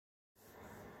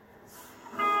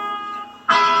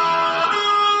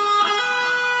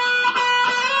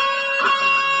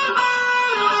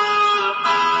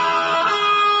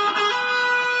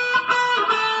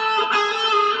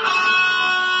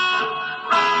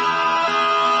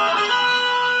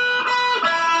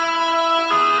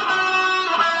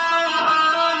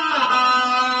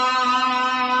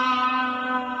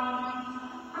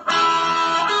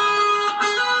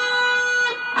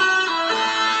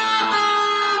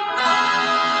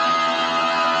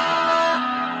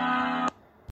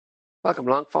Welcome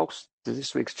along, folks, to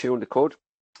this week's Tune the Code.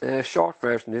 Short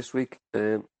version this week,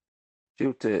 due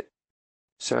to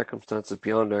circumstances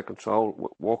beyond our control,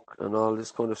 with work and all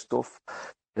this kind of stuff.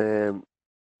 The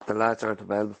lads aren't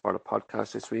available for the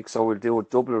podcast this week, so we'll do a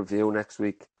double review next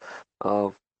week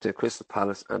of the Crystal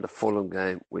Palace and the Fulham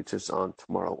game, which is on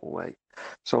tomorrow away.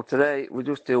 So today we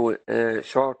just do a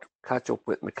short catch up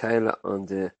with Michaela on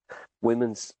the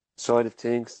women's side of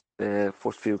things,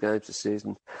 first few games this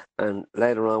season, and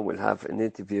later on we'll have an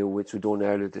interview which we done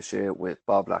earlier this year with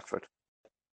Bob Latchford.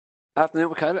 Afternoon,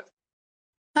 Michaela.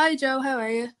 Hi Joe, how are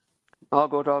you? All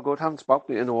good, all good. Haven't spoken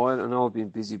to you in a while. I know I've been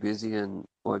busy, and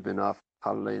I've been off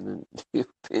holidaying, and you've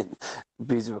been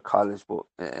busy with college, but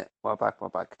we're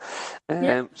back.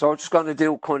 Yeah. So I'm just going to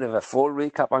do kind of a full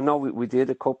recap. I know we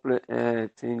did a couple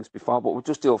of things before, but we'll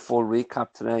just do a full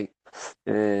recap today.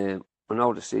 I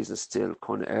know the season's still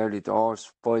kind of early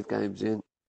doors, 5 games in,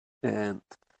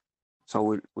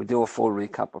 so we'll do a full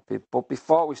recap of it. But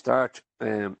before we start,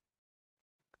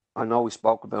 I know we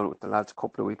spoke about it with the lads a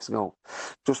couple of weeks ago.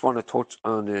 Just want to touch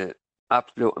on the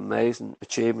absolute amazing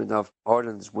achievement of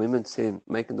Ireland's women's team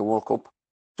making the World Cup.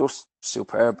 Just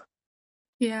superb.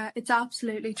 Yeah, it's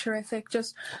absolutely terrific.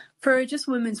 Just for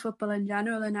women's football in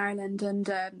general in Ireland, and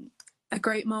a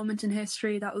great moment in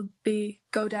history that will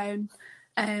go down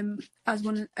as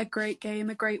a great game,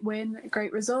 a great win, a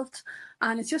great result,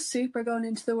 and it's just super going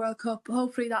into the World Cup.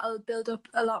 Hopefully that'll build up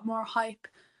a lot more hype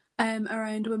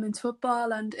around women's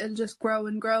football, and it'll just grow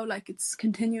and grow, like it's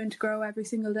continuing to grow every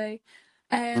single day.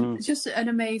 It's just an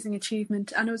amazing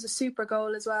achievement, and it was a super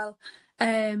goal as well.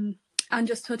 And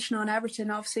just touching on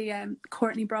Everton, obviously,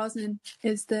 Courtney Brosnan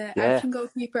is the Everton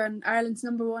goalkeeper and Ireland's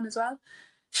number 1 as well.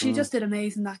 She just did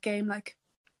amazing that game, like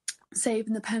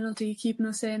saving the penalty, keeping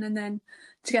us in, and then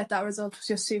to get that result was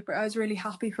just super. I was really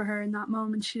happy for her in that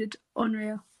moment. She did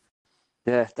unreal.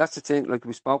 Yeah, that's the thing. Like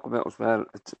we spoke about as well.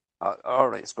 It's all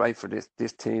right. It's great for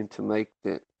this team to make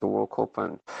the World Cup,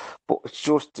 but it's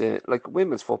just like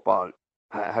women's football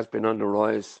has been on the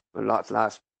rise a lot the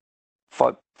last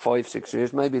 5-6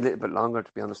 years, maybe a little bit longer,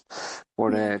 to be honest.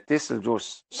 But this will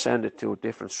just send it to a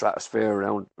different stratosphere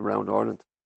around Ireland.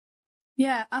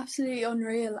 Yeah, absolutely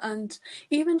unreal. And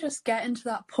even just getting to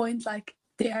that point, like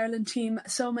the Ireland team,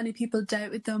 so many people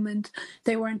doubted them and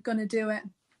they weren't going to do it.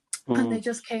 And they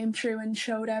just came through and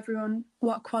showed everyone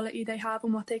what quality they have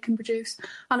and what they can produce.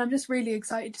 And I'm just really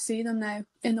excited to see them now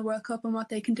in the World Cup and what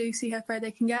they can do, see how far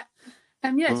they can get.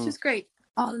 It's just great,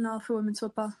 all in all, for women's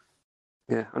football.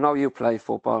 Yeah, I know you play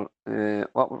football.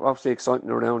 What was the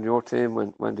excitement around your team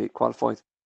when they qualified?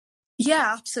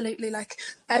 Yeah, absolutely. Like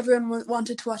everyone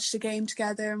wanted to watch the game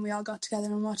together, and we all got together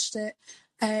and watched it.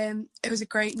 It was a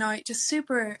great night, just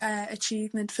super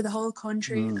achievement for the whole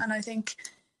country, and I think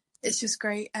it's just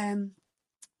great to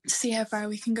see how far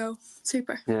we can go.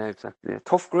 Super. Yeah, exactly.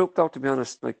 Tough group though, to be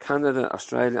honest. Like Canada,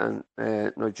 Australia,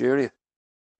 and Nigeria.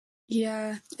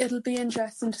 Yeah, it'll be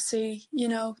interesting to see. You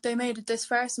know, they made it this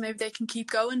far, so maybe they can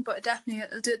keep going. But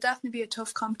it'll definitely be a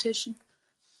tough competition.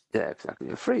 Yeah, exactly.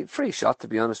 A free shot, to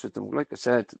be honest with them. Like I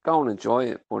said, go and enjoy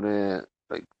it.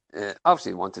 But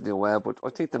obviously, you want to do well. But I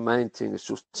think the main thing is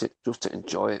just to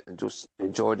enjoy it and just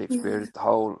enjoy the experience. The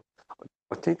whole.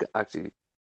 I think actually,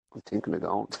 I'm thinking of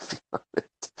going. To be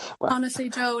honest. Well, honestly,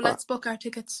 Joe, let's book our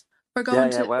tickets. We're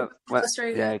going to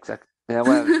Australia. Yeah, exactly. Yeah,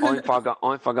 well,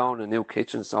 I'm for going a new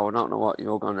kitchen, so I don't know what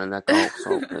you're going to let go.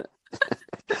 So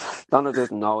Donna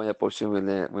doesn't know yet, but she will.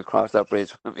 We'll cross that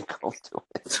bridge when we come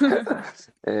to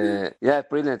it. Yeah,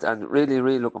 brilliant, and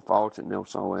really looking forward to it now.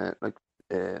 So,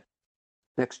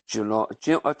 next July,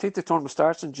 June, I think the tournament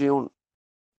starts in June.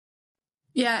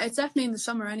 Yeah, it's definitely in the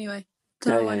summer anyway.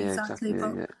 Don't know when exactly,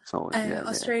 but yeah. So,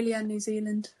 Australia and New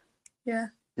Zealand. Yeah.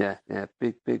 Yeah,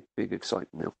 big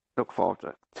excitement now. Look forward to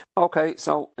it. Okay,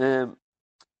 so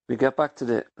we get back to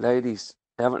the ladies,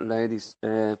 Everton ladies.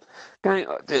 The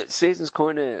season's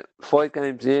kind of 5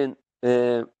 games in.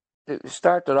 It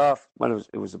started off, well,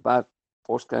 it was a bad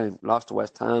first game, lost to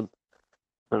West Ham,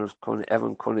 and it was kind of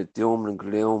Everton kind of doom and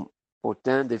gloom. But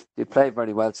then they played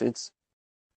very well since.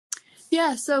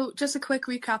 Yeah, so just a quick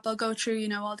recap. I'll go through,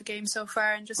 all the games so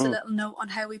far and just a little note on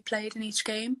how we played in each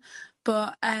game.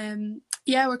 But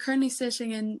we're currently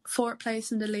sitting in 4th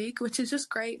place in the league, which is just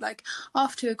great. Like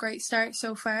off to a great start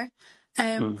so far.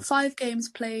 5 games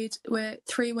played with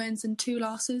 3 wins and 2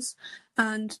 losses,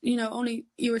 and only,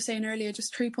 you were saying earlier,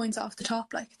 just 3 points off the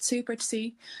top. Like it's super to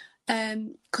see.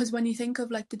 Because when you think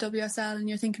of like the WSL and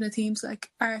you're thinking of teams like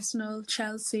Arsenal,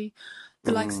 Chelsea,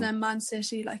 the likes of them, Man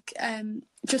City, like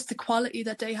just the quality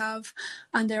that they have,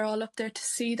 and they're all up there, to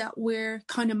see that we're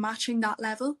kind of matching that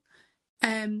level.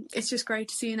 It's just great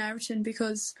to see in Everton,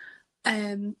 because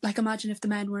Like imagine if the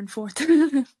men were in fourth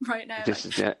right now. This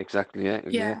is exactly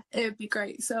Yeah, it would be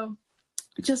great. So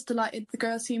just delighted the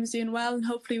girls team is doing well, and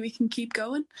hopefully we can keep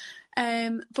going.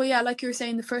 But yeah, like you were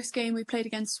saying, the first game we played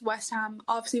against West Ham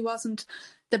obviously wasn't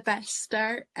the best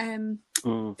start.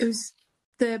 It was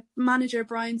the manager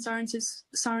Brian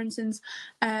Sorensen's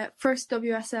first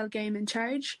WSL game in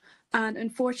charge, and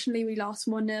unfortunately we lost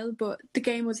 1-0. But the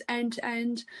game was end to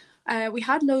end. We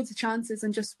had loads of chances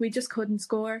and we just couldn't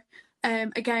score.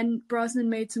 Again, Brosnan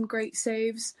made some great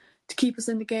saves to keep us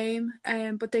in the game,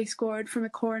 but they scored from a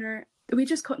corner. We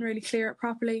just couldn't really clear it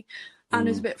properly, and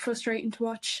it was a bit frustrating to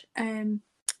watch.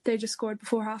 They just scored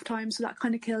before half time, so that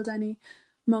kind of killed any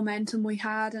momentum we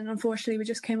had, and unfortunately we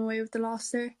just came away with the loss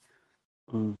there.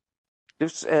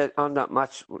 Just on that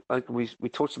match, like we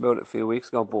touched about it a few weeks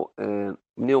ago, but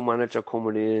new manager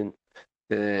coming in,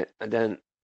 and then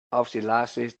obviously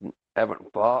last season Everton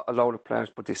bought a load of players,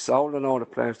 but they sold a load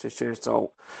of players this year.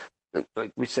 So,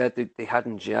 like we said, they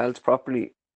hadn't gelled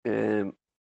properly.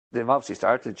 They've obviously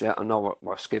started to gel. I know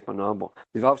we're skipping on, but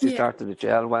they've obviously started to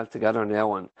gel well together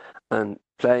now and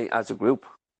play as a group.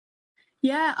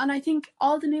 Yeah, and I think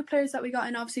all the new players that we got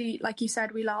in, obviously, like you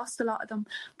said, we lost a lot of them,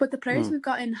 but the players we've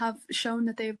got in have shown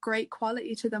that they have great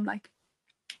quality to them. Like,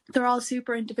 they're all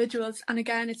super individuals, and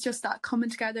again, it's just that coming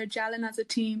together, gelling as a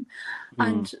team,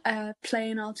 and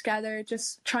playing all together,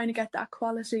 just trying to get that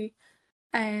quality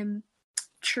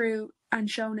through and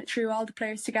showing it through all the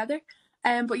players together.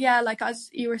 But yeah, like as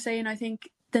you were saying, I think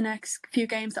the next few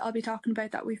games that I'll be talking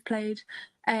about that we've played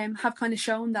have kind of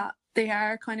shown that they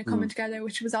are kind of coming together,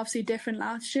 which was obviously different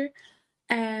last year.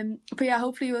 But yeah,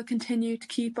 hopefully we'll continue to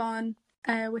keep on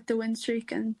with the win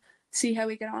streak and see how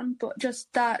we get on. But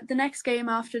just that the next game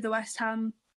after the West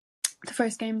Ham, the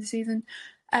first game of the season,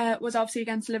 was obviously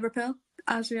against Liverpool,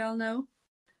 as we all know.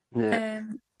 Yeah.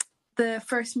 The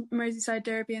first Merseyside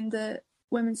derby in the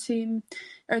women's team,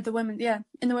 or the women,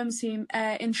 in the women's team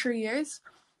in 3 years,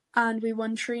 and we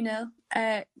won 3-0.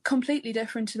 Completely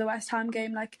different to the West Ham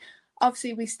game. Like,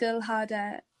 obviously we still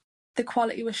had the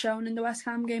quality was shown in the West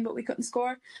Ham game, but we couldn't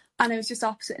score, and it was just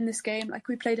opposite in this game. Like,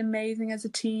 we played amazing as a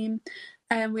team,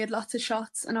 and we had lots of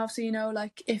shots, and obviously, you know,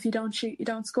 like if you don't shoot, you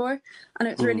don't score, and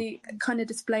it was really kind of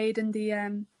displayed in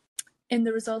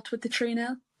the result with the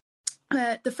 3-0.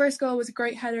 The first goal was a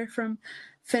great header from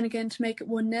Finnegan to make it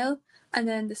 1-0. And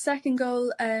then the second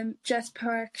goal, Jess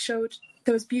Park showed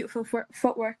there was beautiful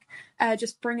footwork,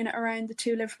 just bringing it around the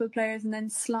two Liverpool players and then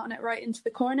slotting it right into the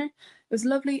corner. It was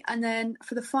lovely. And then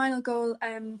for the final goal,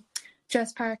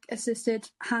 Jess Park assisted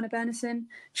Hannah Bennison.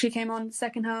 She came on the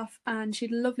second half and she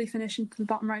had a lovely finish into the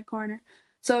bottom right corner.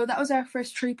 So that was our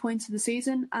first 3 points of the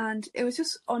season, and it was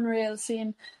just unreal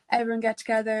seeing everyone get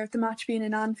together, the match being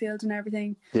in Anfield and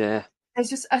everything. Yeah. It's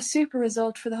just a super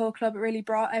result for the whole club. It really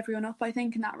brought everyone up, I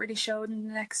think, and that really showed in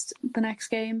the next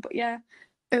game. But yeah,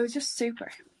 it was just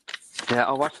super. Yeah,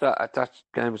 I watched that. That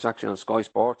game was actually on Sky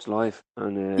Sports Live,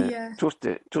 and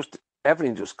just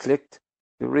everything just clicked.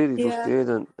 It really just did,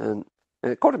 and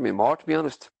it could have been more, to be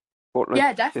honest. But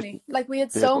yeah, definitely. Like, we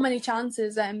had so many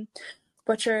chances,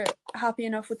 but you're happy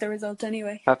enough with the result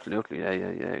anyway. Absolutely, yeah,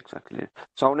 exactly.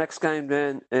 So next game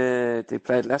then, they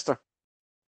played Leicester.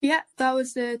 Yeah, that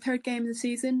was the third game of the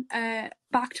season.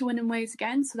 Back to winning ways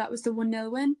again, so that was the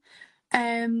 1-0 win.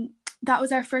 That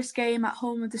was our first game at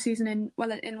home of the season in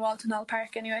Walton Hall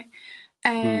Park anyway.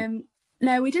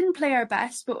 Now, we didn't play our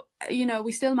best, but you know,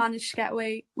 we still managed to get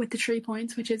away with the 3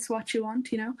 points, which is what you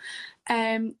want, you know.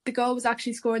 The goal was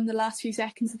actually scored in the last few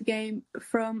seconds of the game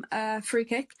from a free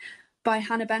kick by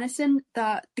Hannah Bennison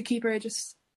that the keeper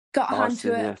just got a hand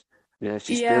to it. Yeah,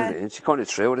 she spilled it in. She kind of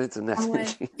threw it into the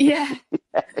net. Yeah.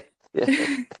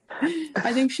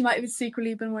 I think she might have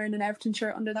secretly been wearing an Everton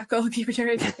shirt under that goalkeeper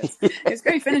jersey. It was a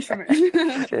great finish from her.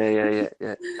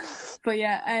 Yeah. But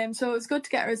yeah, so it was good to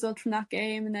get a result from that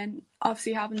game, and then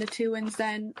obviously having the 2 wins,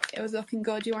 then it was looking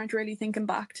good. You weren't really thinking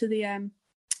back to the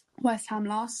West Ham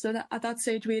loss. So at that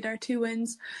stage we had our 2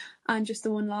 wins and just the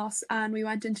 1 loss, and we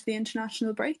went into the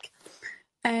international break.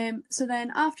 So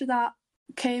then after that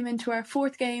came into our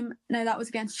 4th game. Now that was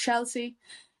against Chelsea.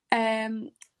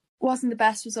 Wasn't the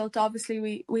best result,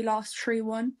 obviously. We lost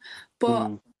 3-1,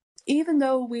 but even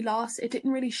though we lost, it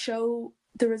didn't really show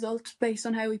the result based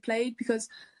on how we played, because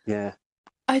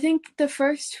I think the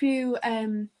first few,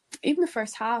 even the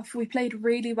first half, we played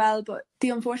really well, but the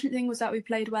unfortunate thing was that we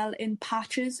played well in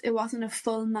patches. It wasn't a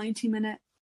full 90-minute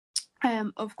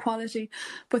of quality.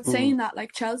 But saying that,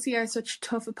 like, Chelsea are such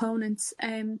tough opponents.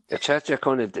 Chelsea are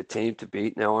kind of the team to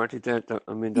beat now, aren't they? They're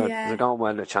going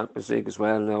well in the Champions League as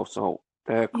well now, so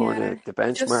they're kind of the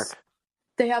benchmark.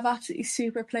 they have absolutely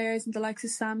super players and the likes of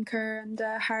Sam Kerr and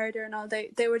Harder and all.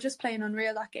 They were just playing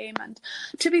unreal that game. And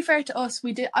to be fair to us,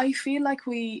 I feel like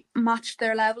we matched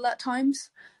their level at times,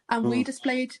 and we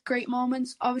displayed great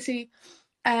moments. Obviously,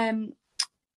 it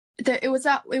was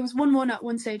 1-1 at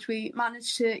one stage. We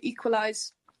managed to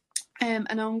equalise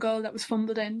an own goal that was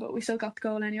fumbled in, but we still got the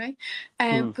goal anyway.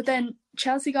 But then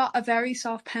Chelsea got a very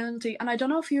soft penalty, and I don't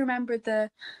know if you remember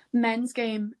the men's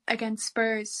game against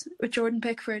Spurs with Jordan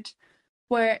Pickford,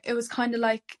 where it was kind of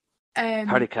like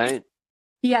Harry Kane.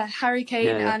 Yeah, Harry Kane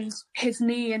Yeah. and his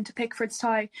knee into Pickford's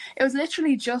thigh. It was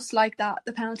literally just like that,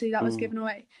 the penalty that was given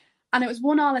away. And it was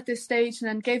 1-1 at this stage, and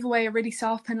then gave away a really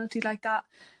soft penalty like that.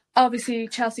 Obviously,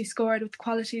 Chelsea scored with the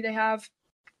quality they have,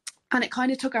 and it kind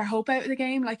of took our hope out of the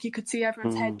game. Like, you could see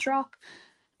everyone's head drop,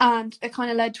 and it kind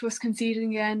of led to us conceding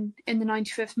again in the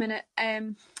 95th minute.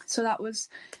 So that was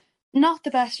not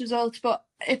the best result, but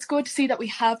it's good to see that we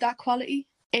have that quality,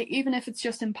 even if it's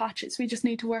just in patches. We just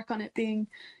need to work on it being,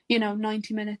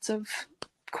 90 minutes of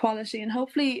quality, and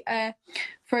hopefully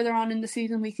further on in the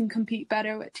season we can compete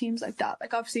better with teams like that.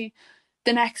 Like, obviously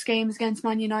the next game is against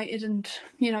Man United, and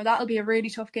that'll be a really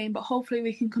tough game, but hopefully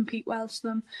we can compete well to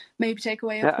them, maybe take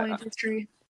away a point or three.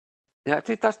 Yeah, I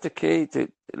think that's the key, to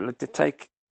take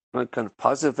kind of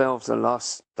positive out of the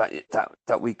loss,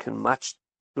 that we can match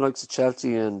the likes of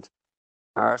Chelsea and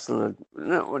Arsenal.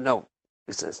 No,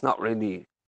 it's not really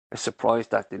a surprise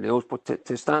that they lose, but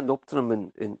to stand up to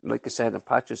them in like I said, in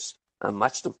patches and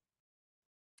match them.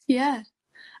 Yeah.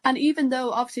 And even though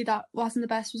obviously that wasn't the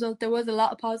best result, there was a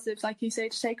lot of positives, like you say,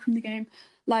 to take from the game.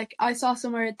 Like, I saw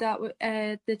somewhere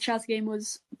that the Chelsea game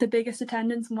was the biggest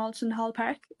attendance in Walton Hall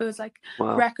Park. It was like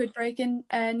record-breaking,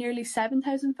 nearly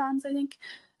 7,000 fans, I think,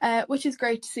 which is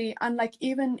great to see. And like,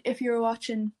 even if you were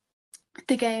watching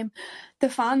the game, the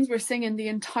fans were singing the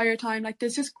entire time. Like,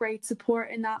 there's just great support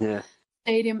in that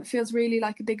stadium. It feels really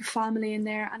like a big family in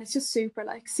there, and it's just super,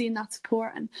 like, seeing that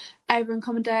support and everyone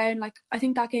coming down. Like, I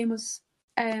think that game was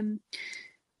on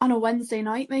a Wednesday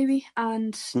night maybe,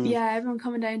 and everyone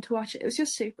coming down to watch it. It was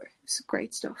just super. It was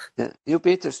great stuff. Yeah, you've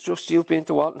been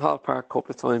to Walton Hall Park a couple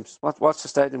of times. What's the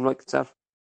stadium like itself?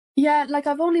 Yeah, like,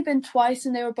 I've only been twice,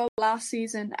 and they were both last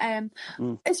season.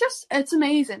 It's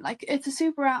amazing. Like, it's a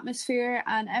super atmosphere,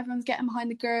 and everyone's getting behind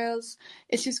the girls.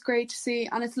 It's just great to see,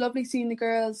 and it's lovely seeing the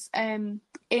girls in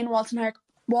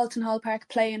Walton Hall Park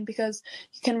playing, because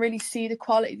you can really see the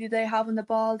quality they have on the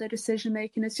ball, their decision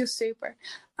making. It's just super,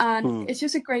 and it's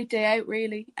just a great day out,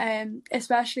 really.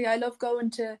 Especially, I love going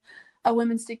to a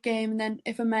women's league game, and then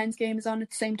if a men's game is on at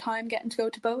the same time, getting to go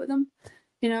to both of them.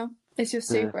 It's just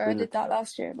super. I did that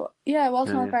last year, but yeah,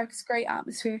 Walton Hall Park is a great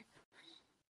atmosphere.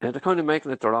 Yeah, they're kind of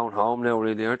making it their own home now,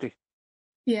 really, aren't they?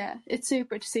 Yeah, it's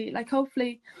super to see. Like,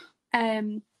 hopefully,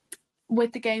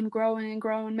 with the game growing and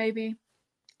growing, maybe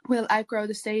we'll outgrow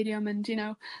the stadium and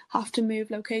have to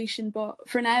move location. But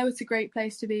for now, it's a great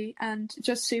place to be, and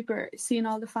just super seeing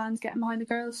all the fans getting behind the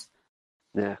girls.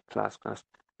 Yeah, class.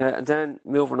 And then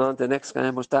moving on, the next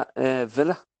game was that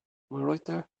Villa. Am I right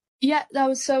there? Yeah,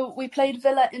 so we played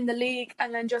Villa in the league,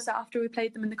 and then just after we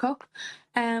played them in the cup.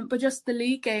 But just the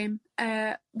league game,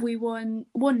 we won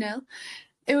 1-0.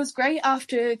 It was great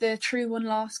after the 3-1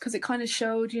 loss, because it kind of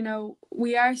showed,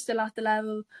 we are still at the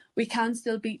level. We can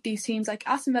still beat these teams. Like,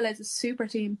 Aston Villa is a super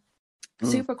team,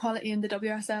 super quality in the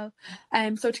WSL.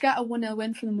 So to get a 1-0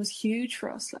 win for them was huge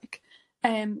for us. Like,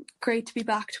 great to be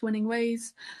back to winning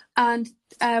ways, and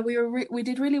we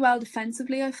did really well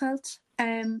defensively, I felt.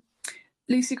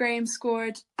 Lucy Graham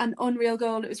scored an unreal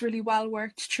goal. It was really well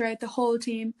worked throughout the whole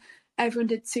team. Everyone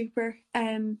did super.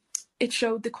 It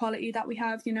showed the quality that we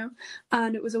have,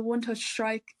 and it was a one-touch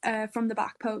strike from the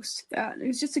back post. It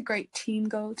was just a great team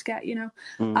goal to get,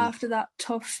 after that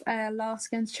tough loss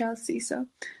against Chelsea. So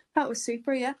that was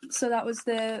super, yeah. So that was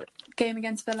the game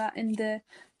against Villa in the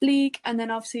league, and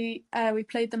then obviously we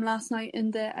played them last night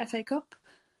in the FA Cup.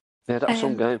 Yeah, that was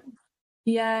some game.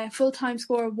 Yeah, full-time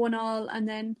score 1-1, and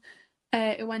then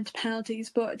it went to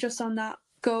penalties. But just on that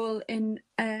goal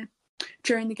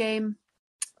during the game,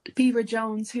 Beaver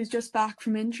Jones, who's just back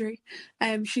from injury,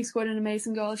 she scored an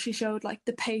amazing goal. She showed like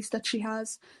the pace that she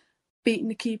has, beating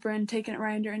the keeper and taking it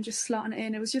around her and just slotting it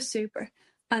in. It was just super,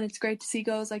 and it's great to see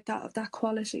goals like that of that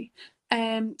quality.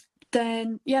 Then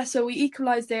so we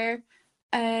equalised there,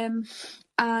 and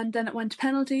then it went to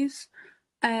penalties,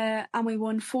 and we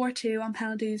won 4-2 on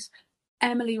penalties.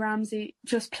 Emily Ramsey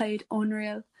just played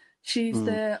unreal. She's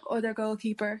the other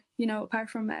goalkeeper, apart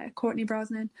from Courtney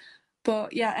Brosnan.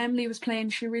 But yeah, Emily was playing.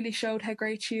 She really showed how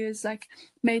great she is. Like,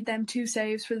 made them 2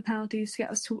 saves for the penalties to get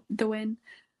us to the win.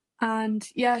 And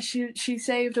yeah, she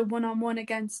saved a 1-on-1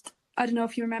 against, I don't know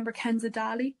if you remember, Kenza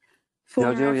Daly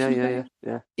former Yeah, Everton yeah, player.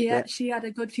 yeah. Yeah, she had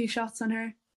a good few shots on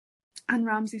her, and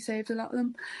Ramsey saved a lot of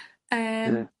them.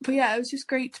 Yeah. But yeah, it was just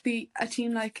great to beat a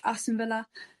team like Aston Villa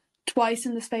twice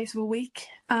in the space of a week,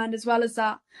 and as well as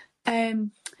that,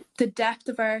 the depth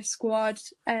of our squad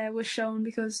was shown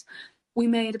because we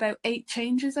made about 8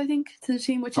 changes, I think, to the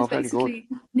team, which is Very good. basically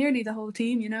nearly the whole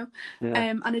team, Yeah.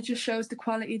 and it just shows the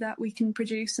quality that we can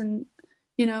produce and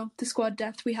the squad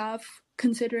depth we have,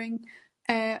 considering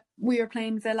we are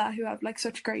playing Villa, who have like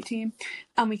such a great team,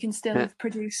 and we can still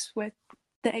produce with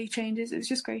the 8 changes. It was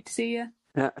just great to see.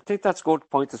 Yeah, I think that's a good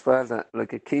point as well, that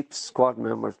like it keeps squad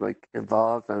members like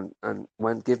involved, and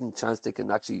when given a chance they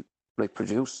can actually like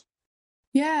produce.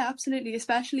 Yeah, absolutely.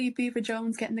 Especially Beaver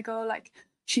Jones getting the goal. Like,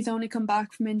 she's only come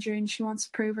back from injury and she wants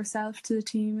to prove herself to the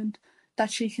team and that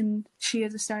she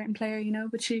is a starting player,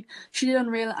 But she did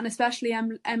unreal, and especially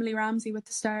Emily Ramsey with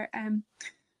the start,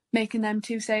 making them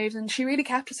 2 saves, and she really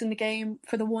kept us in the game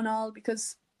for the 1-1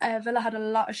 because Villa had a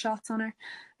lot of shots on her,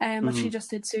 but she just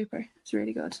did super. It's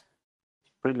really good.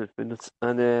 Brilliant.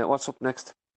 And what's up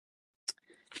next?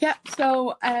 Yeah,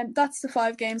 so that's the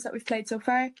 5 games that we've played so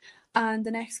far, and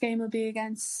the next game will be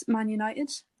against Man United,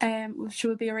 which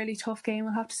will be a really tough game.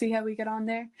 We'll have to see how we get on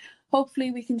there.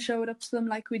 Hopefully we can show it up to them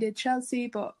like we did Chelsea,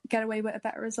 but get away with a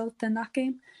better result than that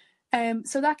game.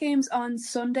 So that game's on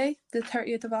Sunday, the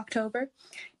 30th of October.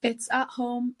 It's at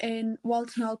home in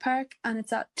Walton Hall Park, and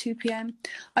it's at 2 p.m.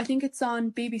 I think it's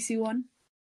on BBC One.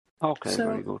 Okay, So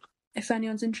very good. if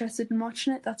anyone's interested in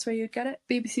watching it, that's where you'd get it.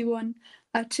 BBC One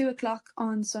at 2 o'clock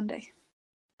on Sunday.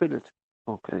 Brilliant.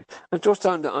 Okay. And just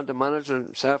on the manager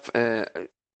himself,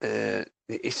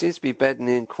 he seems to be bedding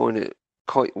in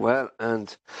quite well,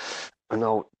 and I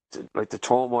know like the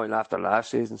turmoil after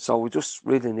last season, so we just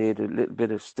really need a little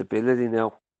bit of stability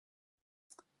now.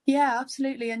 Yeah,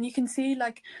 absolutely. And you can see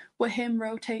like with him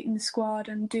rotating the squad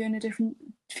and doing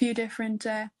few different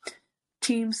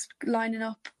teams lining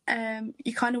up,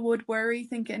 you kind of would worry,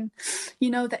 thinking,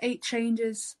 the 8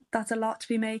 changes, that's a lot to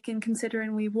be making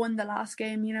considering we won the last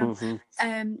game,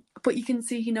 but you can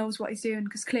see he knows what he's doing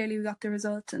because clearly we got the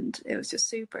result and it was just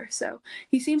super. So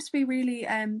he seems to be really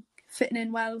fitting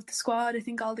in well with the squad. I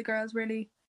think all the girls really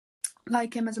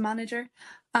like him as a manager,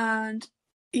 and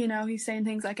he's saying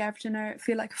things like Everton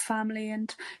feel like a family,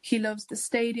 and he loves the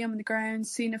stadium and the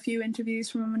grounds. Seen a few interviews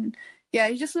from him, and yeah,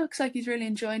 he just looks like he's really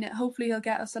enjoying it. Hopefully he'll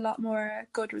get us a lot more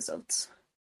good results.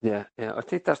 Yeah, I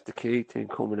think that's the key thing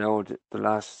coming out of the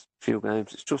last few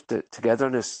games. It's just the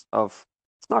togetherness of,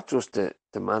 it's not just the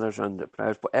manager and the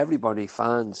players, but everybody,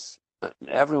 fans,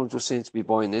 everyone just seems to be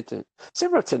buying into it.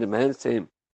 Similar to the men's team,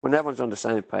 when everyone's on the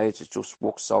same page, it just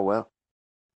works so well.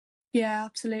 Yeah,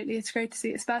 absolutely. It's great to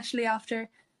see, especially after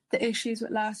the issues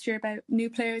with last year about new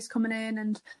players coming in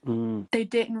and they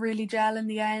didn't really gel in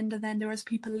the end, and then there was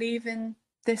people leaving.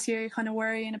 This year you're kind of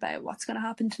worrying about what's going to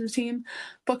happen to the team,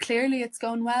 but clearly it's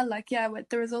going well. Like, yeah, with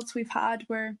the results we've had,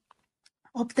 we're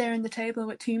up there in the table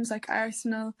with teams like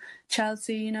Arsenal,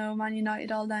 Chelsea, Man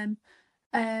United, all them,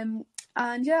 and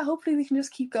yeah, hopefully we can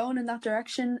just keep going in that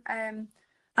direction, and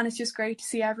it's just great to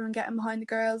see everyone getting behind the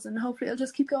girls, and hopefully it'll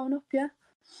just keep going up. Yeah.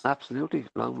 Absolutely,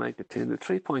 long may it continue.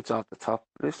 3 points off the top.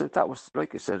 Listen, if that was,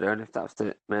 like you said earlier, if that was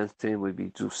the men's team, we'd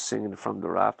be just singing from the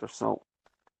rafters. So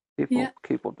keep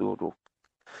up the good work.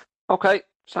 Okay,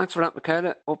 thanks for that,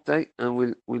 Michaela. Update, and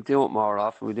we'll do it more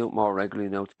often. We'll do it more regularly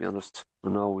now, to be honest. I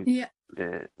know we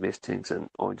miss things, and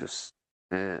I'm just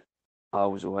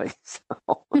always away.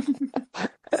 So.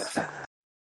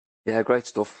 Yeah, great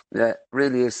stuff. Yeah,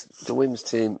 really is. The women's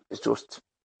team is just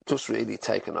really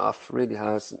taken off. Really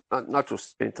has. Not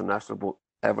just international, but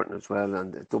Everton as well,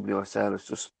 and the WSL is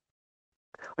just.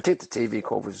 I think the TV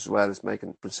coverage as well is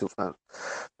making it so well.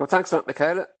 So thanks for that,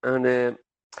 Michaela. And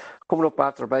coming up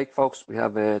after the break, folks, we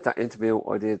have that interview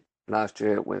I did last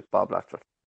year with Bob Latchford.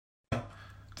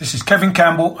 This is Kevin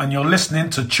Campbell, and you're listening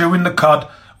to Chewing the Cud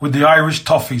with the Irish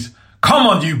Toffees. Come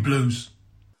on, you Blues!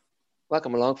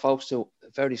 Welcome along, folks, to a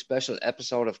very special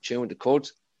episode of Chewing the Cud.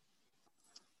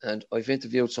 And I've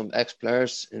interviewed some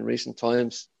ex-players in recent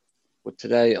times, but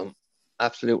today I'm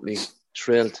absolutely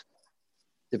thrilled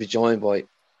to be joined by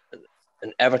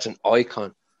an Everton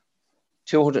icon.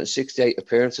 268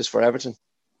 appearances for Everton,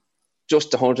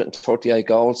 just 138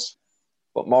 goals,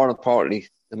 but more importantly,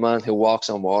 the man who walks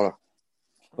on water.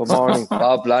 Good morning,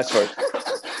 Bob Latchford.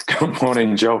 Good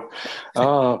morning, Joe.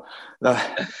 Oh,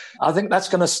 I think that's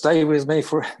going to stay with me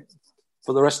for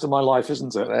the rest of my life,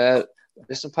 isn't it? Well,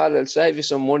 listen, Pat, it'll save you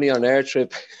some money on air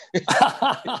trip.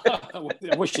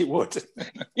 I wish it would.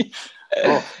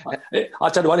 I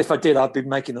tell you what, if I did, I'd be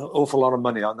making an awful lot of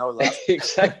money. I know that.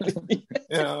 Exactly.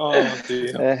 Yeah. Oh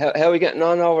dear. How are we getting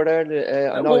on over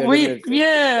there? I know Well, we're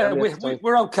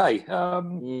we're okay.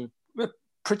 We're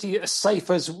pretty as safe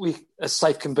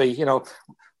can be. You know,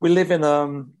 we live in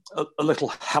a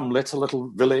little hamlet, a little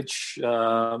village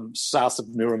south of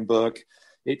Nuremberg.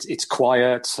 It's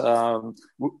quiet.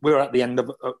 We're at the end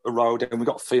of a road, and we've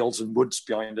got fields and woods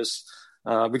behind us.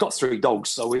 We've got 3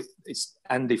 dogs, so it's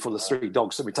handy for the 3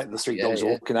 dogs. So we take the 3 dogs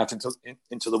walking out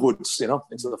into the woods, you know,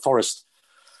 into the forest.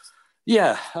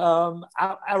 Yeah,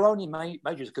 our only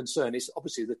major concern is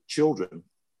obviously the children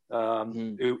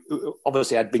who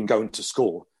obviously had been going to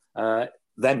school,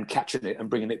 them catching it and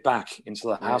bringing it back into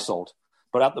the household.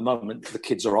 But at the moment, the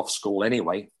kids are off school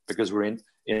anyway because we're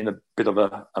in a bit of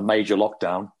a major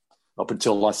lockdown up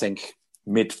until, I think,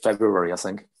 mid-February, I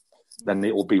think. Then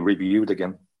it will be reviewed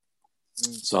again.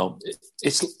 So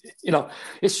it's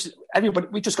everybody,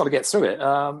 we just got to get through it.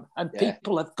 And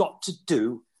people have got to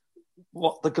do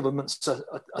what the governments are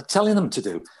telling them to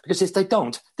do, because if they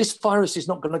don't, this virus is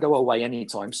not going to go away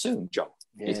anytime soon, Joe.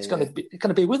 It's going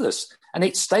to be with us, and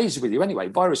it stays with you anyway.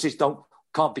 Viruses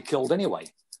can't be killed anyway.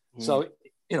 So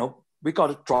you know, we got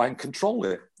to try and control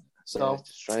it. So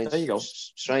strange, there you go.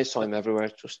 Strange time everywhere.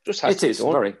 Just has to be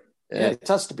done. Very. It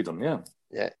has to be done.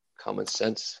 Yeah, common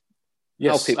sense.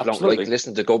 Yes, people absolutely. don't like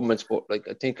listening to governments, but like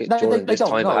I think during this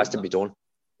time it has to be done.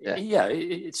 Yeah,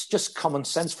 it's just common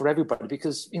sense for everybody,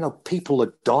 because you know people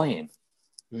are dying.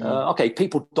 Okay,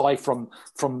 people die from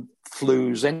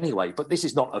flus anyway, but this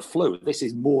is not a flu. This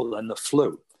is more than a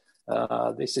flu.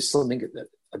 This is something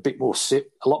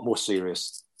a lot more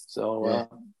serious. So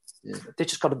they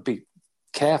just got to be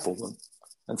careful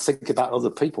and think about other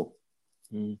people.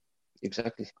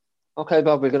 Exactly. Okay,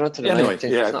 Bob, we'll get on to the anyway.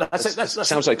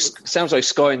 That sounds like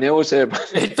Sky News here.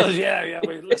 It does,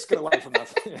 let's get away from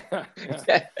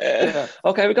that.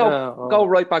 Okay, we go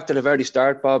right back to the very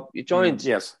start, Bob. You joined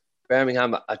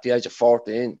Birmingham at the age of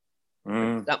 14.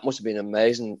 That must have been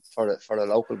amazing for a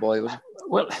local boy, was it?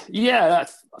 Well,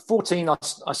 at 14,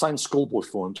 I signed schoolboy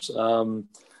forms.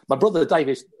 My brother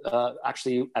David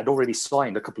actually had already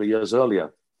signed a couple of years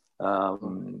earlier.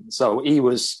 So he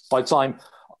was, by the time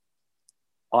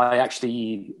I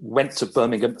actually went to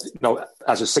Birmingham,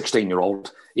 as a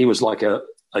 16-year-old, he was like a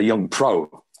young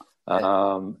pro.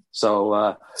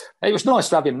 So it was nice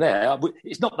to have him there.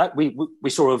 It's not that we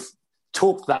sort of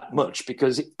talked that much,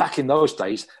 because back in those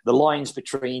days, the lines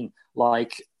between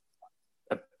like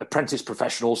apprentice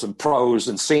professionals and pros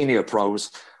and senior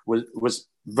pros was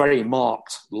very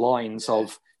marked lines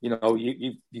of, you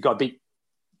got to be,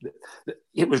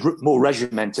 it was more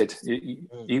regimented.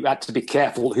 You had to be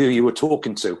careful who you were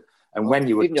talking to and when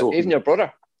you were talking. Even your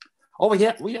brother? Oh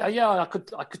yeah. I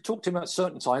could talk to him at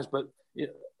certain times, but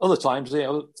other times,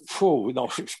 I'm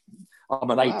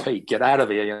an AP. Get out of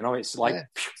here. It's like.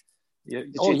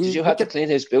 Did you have to clean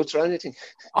his boots or anything?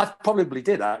 I probably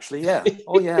did, actually. Yeah.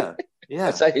 Oh yeah. Yeah.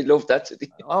 I'd say he loved that.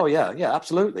 Oh yeah. Yeah.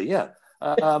 Absolutely. Yeah.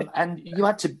 And you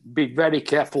had to be very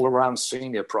careful around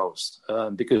senior pros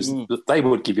because they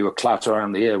would give you a clout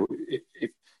around the ear.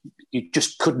 You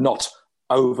just could not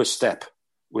overstep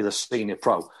with a senior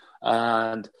pro.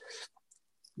 And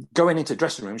going into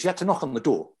dressing rooms, you had to knock on the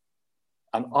door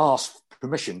and ask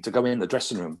permission to go in the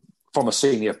dressing room from a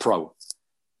senior pro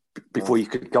before you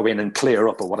could go in and clear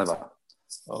up or whatever.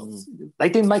 They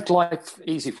didn't make life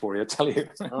easy for you, I tell you.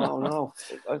 Oh, no.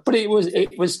 But it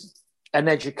was an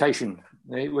education.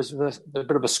 It was a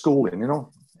bit of a schooling,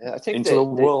 Yeah, I think into the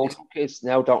world. The kids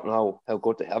now don't know how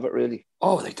good they have it, really.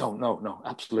 Oh, they don't know. No,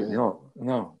 absolutely not.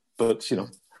 No. But,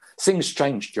 things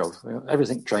change, Joe.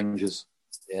 Everything changes.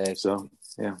 Yeah. So,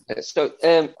 yeah. So,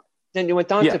 then you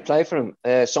went on to play for him.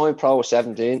 Signed pro at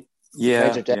 17. Yeah.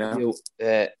 Made your debut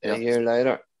a year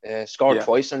later. Scored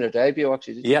twice on your debut,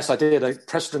 actually. Yes, I did. I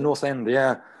Preston North End,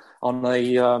 on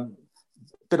a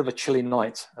bit of a chilly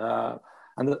night.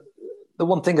 And the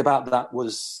one thing about that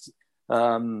was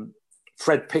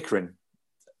Fred Pickering,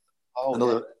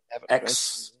 another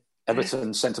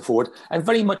ex-Everton centre-forward, and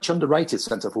very much underrated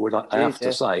centre-forward, I have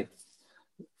to say.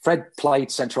 Fred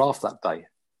played centre-half that day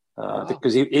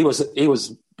because he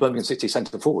was Birmingham City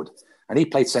centre-forward, and he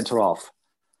played centre-half.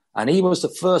 And he was the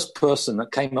first person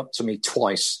that came up to me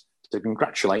twice to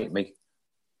congratulate me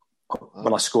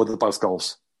when I scored both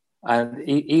goals. And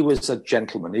he was a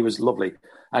gentleman. He was lovely.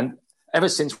 And ever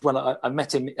since when I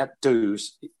met him at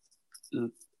Dues,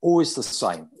 always the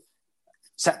same.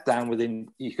 Sat down with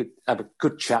him, you could have a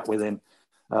good chat with him.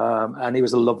 And he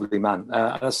was a lovely man.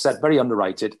 As I said, very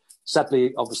underrated.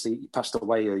 Sadly, obviously, he passed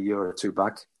away a year or two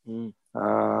back.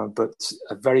 But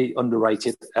a very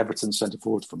underrated Everton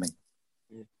centre-forward for me.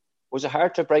 Was it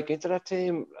hard to break into that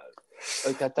team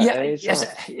like at that age?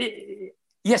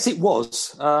 Yes, it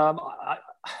was.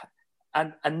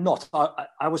 And not.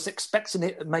 I was expecting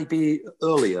it maybe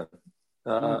earlier,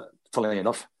 funnily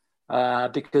enough,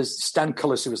 because Stan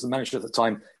Cullis, who was the manager at the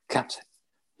time, kept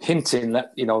hinting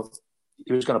that he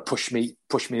was going to push me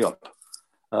up,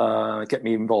 get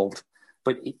me involved,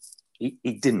 but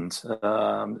he didn't.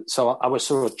 So I was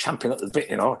sort of champing at the bit,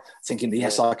 thinking,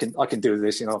 yes, I can do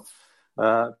this,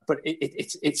 but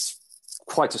it's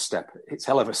quite a step. It's a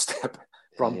hell of a step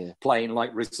from playing like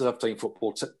reserve team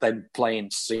football to then playing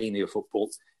senior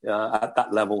football at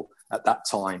that level at that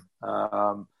time.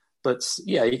 But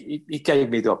yeah, he gave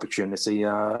me the opportunity,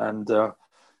 and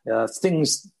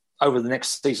things over the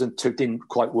next season too didn't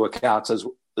quite work out as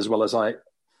well as I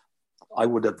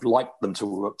would have liked them to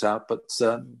have worked out. But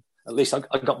at least I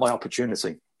got my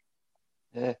opportunity.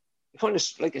 Yeah, kind of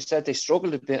like I said, they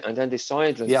struggled a bit, and then they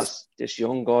signed this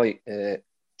young guy,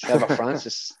 Trevor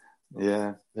Francis.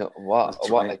 Yeah. What?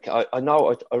 Right. Like, I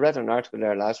know. I read an article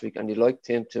there last week, and he liked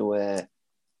him to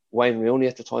Wayne Rooney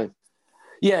at the time.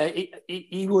 Yeah,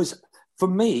 he was, for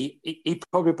me, he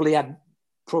probably had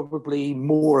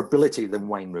more ability than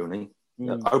Wayne Rooney,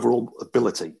 overall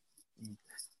ability,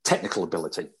 technical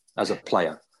ability as a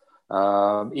player.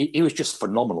 He was just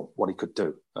phenomenal what he could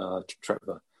do,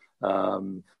 Trevor.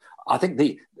 I think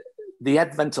the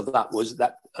advent of that was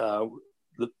that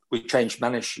we changed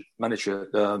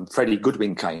manager. Freddie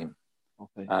Goodwin came,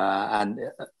 and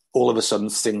all of a sudden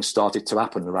things started to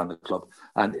happen around the club,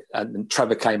 and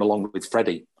Trevor came along with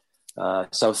Freddie,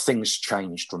 so things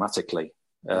changed dramatically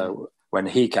when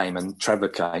he came and Trevor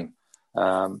came.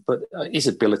 But his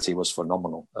ability was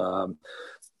phenomenal.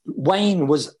 Wayne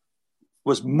was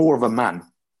more of a man.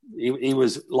 He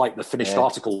was like the finished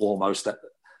article almost at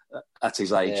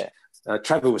his age. Yeah.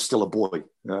 Trevor was still a boy,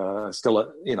 still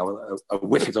a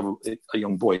wicket of a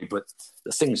young boy, but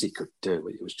the things he could do,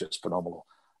 it was just phenomenal.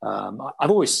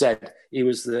 I've always said he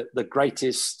was the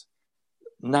greatest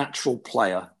natural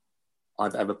player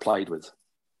I've ever played with.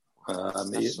 He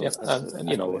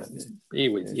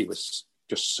was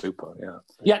just super.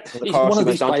 Yeah, he's one of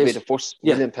these players. To be the first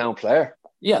 £1 million player.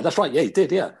 Yeah, that's right. Yeah, he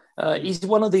did. Yeah, he's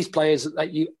one of these players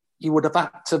that you would have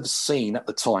had to have seen at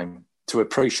the time to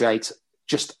appreciate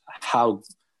just how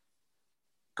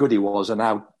good he was and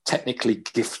how technically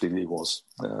gifted he was.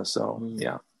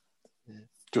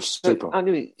 Just super.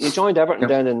 Anyway, you joined Everton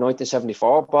then in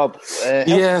 1974, Bob. How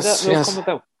did that come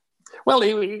about? Well,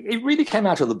 it really came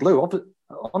out of the blue.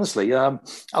 Honestly, I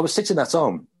was sitting at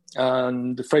home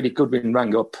and Freddie Goodwin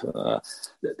rang up.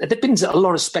 There'd been a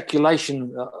lot of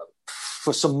speculation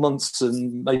for some months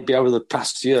and maybe over the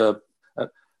past year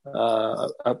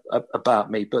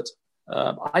about me, but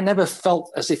I never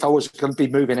felt as if I was going to be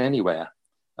moving anywhere.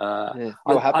 You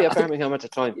were happy at Birmingham at the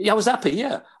time? Yeah, I was happy,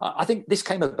 yeah. I think this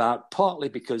came about partly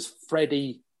because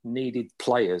Freddie needed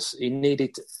players. He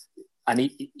didn't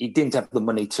have the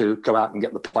money to go out and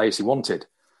get the players he wanted.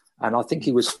 And I think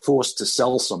he was forced to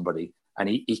sell somebody, and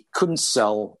he couldn't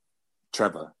sell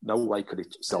Trevor. No way could he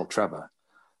sell Trevor.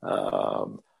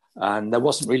 And there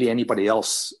wasn't really anybody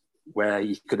else where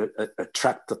he could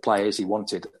attract the players he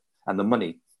wanted and the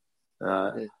money.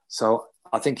 So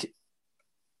I think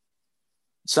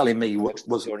selling me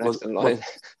was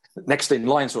next in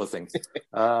line sort of thing.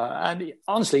 And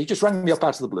honestly, he just rang me up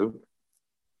out of the blue.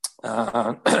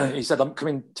 He said, "I'm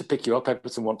coming to pick you up.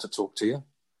 Everton want to talk to you."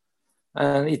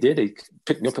 And he did. He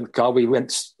picked me up in the car. We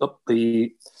went up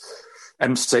the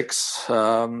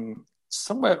M6,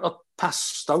 somewhere up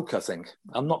past Stoke, I think.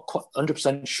 I'm not quite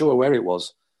 100% sure where it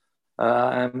was.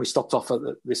 And we stopped off at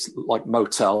this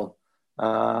motel.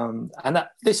 And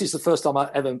this is the first time I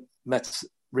ever met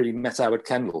Howard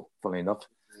Kendall, funnily enough,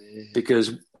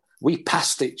 because we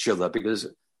passed each other because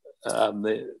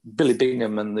Billy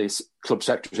Bingham and the club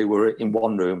secretary were in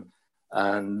one room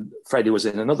and Freddie was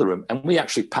in another room, and we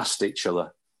actually passed each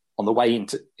other on the way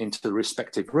into the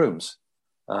respective rooms.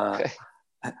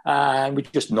 And we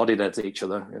just nodded at each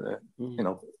other,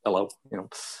 hello,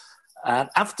 And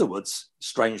afterwards,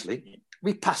 strangely,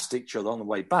 we passed each other on the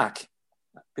way back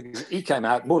because he came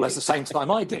out more or less the same time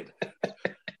I did.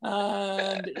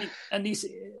 And he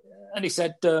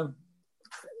said,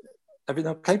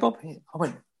 "Everything okay, Bob?" I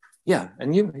went, "Yeah."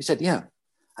 "And you?" He said, "Yeah."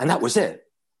 And that was it.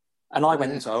 And I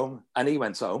went home and he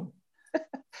went home.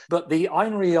 But the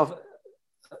irony of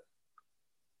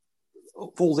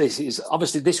all this is,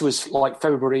 obviously this was like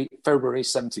February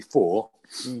 74.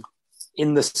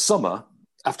 In the summer,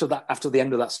 after the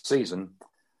end of that season,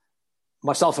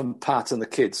 myself and Pat and the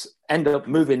kids ended up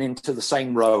moving into the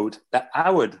same road that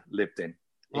Howard lived in.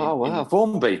 Oh, wow. In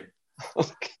Formby.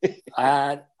 Okay.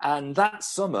 And And that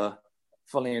summer,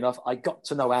 funnily enough, I got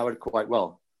to know Howard quite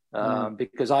well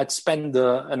because I'd spend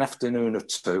an afternoon or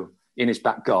two in his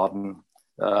back garden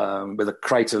with a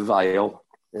crate of ale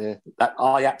that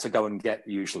I had to go and get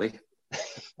usually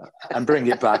and bring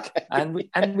it back. And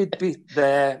we'd be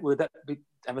there, we'd be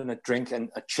having a drink and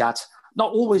a chat,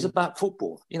 not always about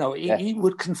football. You know, he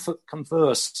would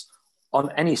converse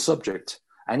on any subject,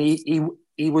 and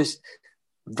he was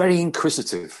very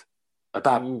inquisitive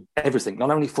about everything,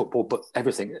 not only football, but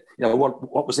everything. You know,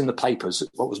 what was in the papers,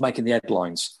 what was making the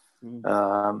headlines.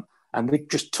 And we'd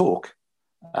just talk.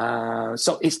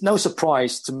 So it's no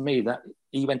surprise to me that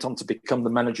he went on to become the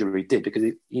manager he did, because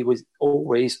he was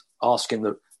always asking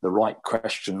the right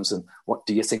questions. And what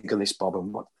do you think of this, Bob?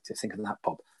 And what do you think of that,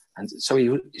 Bob? And so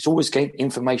he's always getting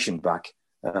information back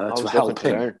to help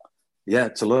him. Yeah,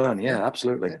 to learn. Yeah,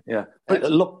 absolutely. Yeah. But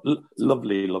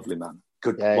lovely man.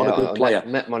 Good. What a good player.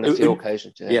 Met him on a few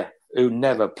occasions. Yeah, who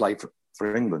never played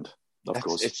for England, of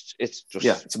course. It's just...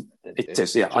 Yeah, it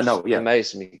is. Yeah, I know. Yeah.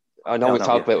 Amazes me. I know we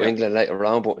talk about England later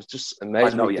on, but it's just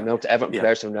amazing the amount of Everton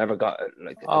players who never got a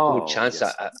good chance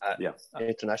at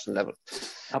international level.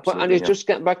 Absolutely, and he's just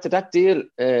getting back to that deal,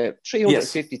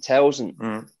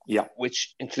 350,000,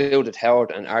 which included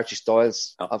Howard and Archie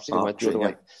Styles. Obviously, went the other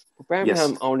way. But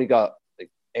Birmingham only got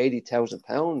like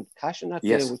 £80,000 cash in that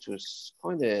deal, which was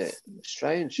kind of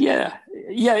strange. Yeah,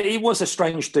 it was a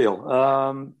strange deal.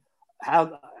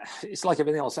 How it's like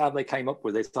everything else. How they came up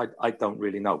with it, I don't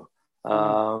really know.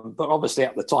 But obviously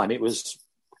at the time it was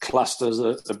classed as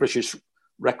a British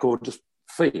record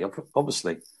fee,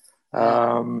 obviously.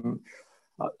 I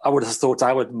would have thought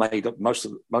I would made up most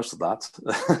of that.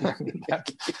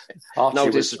 No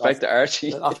disrespect to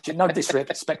Archie. No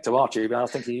disrespect to Archie, but I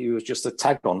think he was just a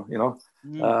tag on, you know,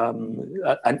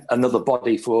 and another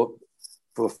body for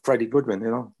Freddie Goodwin,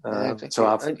 you know.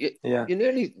 You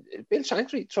nearly, Bill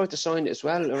Shankly tried to sign it as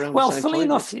well around the same funnily time.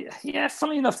 enough,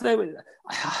 funnily enough,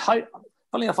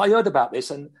 I heard about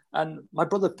this, and my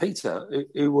brother Peter,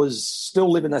 who was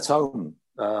still living at home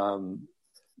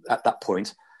at that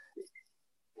point,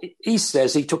 he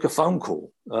says he took a phone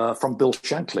call from Bill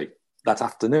Shankly that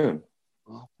afternoon.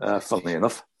 Funnily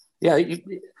enough,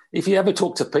 if you ever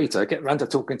talk to Peter, get round to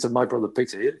talking to my brother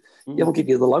Peter, he'll give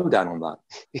you the lowdown on that.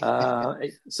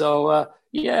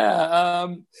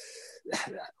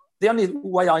 The only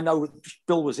way I know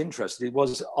Bill was interested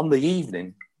was on the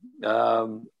evening.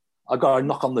 I got a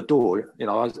knock on the door. You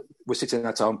know, we're sitting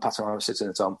at home, Pat and I were sitting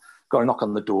at home, got a knock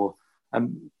on the door,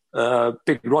 and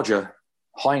Big Roger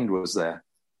Hind was there,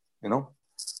 you know,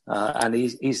 and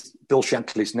he's Bill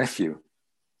Shankly's nephew.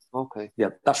 Okay. Yeah,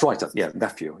 that's right. Yeah,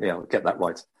 nephew. Yeah, I'll get that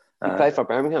right. He played for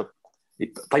Birmingham? He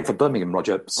played for Birmingham,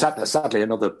 Roger. Sadly,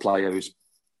 another player who's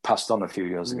passed on a few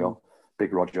years ago,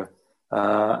 Big Roger.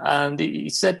 And he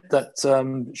said that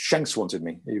Shanks wanted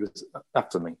me. He was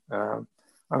after me. And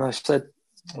I said,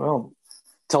 well,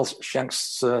 tell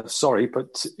Shanks sorry,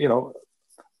 but, you know,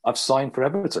 I've signed for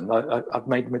Everton. I've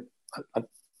made my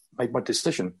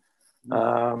decision.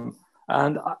 And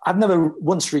I've never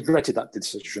once regretted that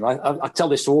decision. I tell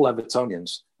this to all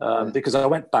Evertonians because I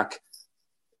went back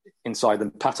inside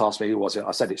and Pat asked me who was it.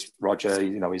 I said it's Roger.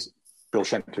 You know, he's Bill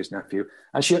Shankly's nephew.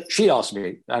 And she asked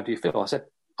me, "How do you feel?" I said,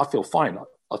 "I feel fine.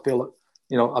 I feel,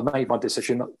 you know, I've made my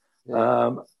decision,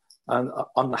 and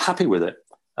I'm happy with it."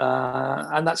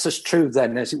 And that's as true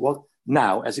then as it was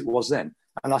now as it was then.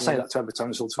 And I say that to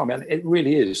Evertonians all the time, and it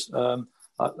really is. I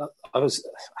was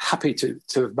happy to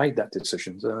have made that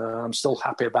decision. I'm still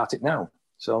happy about it now.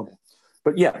 So,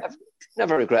 but I've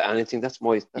never regret anything. That's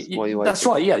my way. That's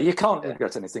right. Yeah, you can't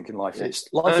regret anything in life.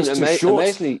 Life is too short.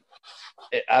 Amazingly,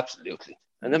 absolutely,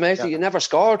 and amazingly, you never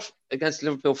scored against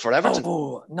Liverpool for Everton.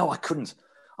 Oh no, I couldn't.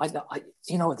 I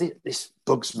you know, this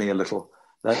bugs me a little.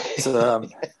 That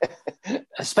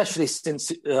especially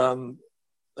since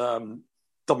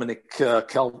Dominic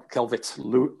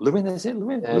Calvert-Lewin, is it?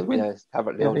 Lewin?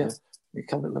 Calvert-Lewin.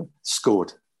 Calvert-Lewin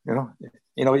scored. You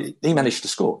know, he managed to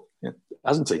score,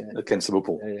 hasn't he, against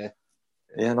Liverpool?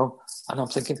 You know, and I'm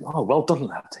thinking, oh, well done,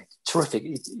 lad.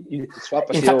 Terrific. Swap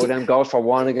a few of them goals for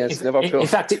one against Liverpool. In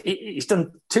fact, he's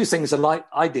done two things that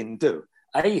I didn't do.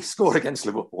 A, he scored against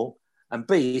Liverpool, and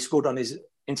B, he scored on his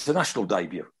international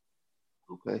debut.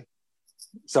 Okay.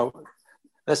 So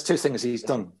there's two things he's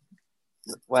done.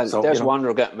 Well, so, there's one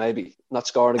regret, maybe not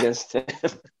scored against him.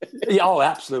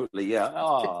 Absolutely, yeah.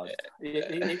 Oh,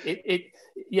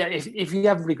 if you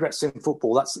have regrets in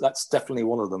football, that's definitely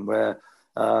one of them. Where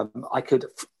I could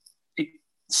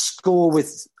score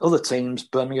with other teams,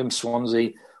 Birmingham,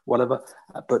 Swansea, whatever,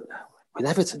 but with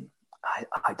Everton,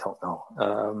 I don't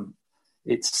know.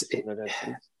 It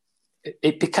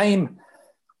became.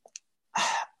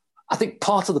 think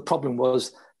part of the problem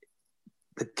was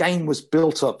the game was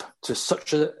built up to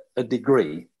such a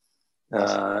degree,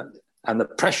 and the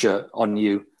pressure on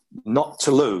you not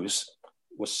to lose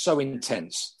was so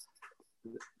intense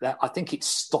that I think it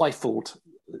stifled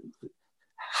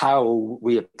how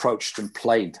we approached and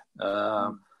played,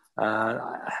 and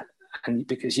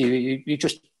because you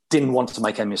just didn't want to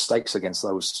make any mistakes against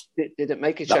those. Did it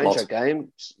make you change your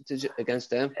game against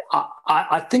them?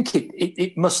 I think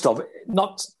it must have.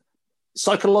 Not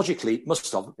psychologically, it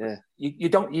must have. Yeah. You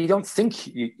don't think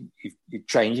you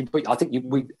changed, but I think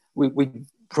we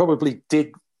probably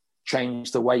did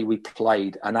change the way we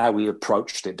played and how we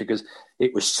approached it, because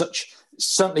it was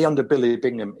certainly under Billy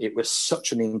Bingham, it was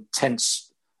such an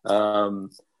intense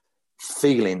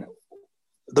feeling.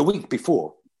 The week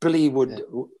before, Billy would,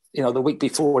 the week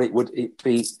before it'd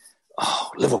be,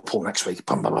 Liverpool next week,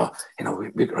 blah, blah, blah.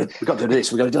 We've got to do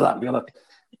this, we've got to do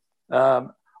that.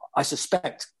 I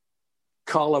suspect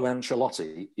Carlo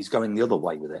Ancelotti is going the other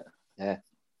way with it. Yeah.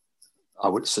 I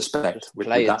would suspect.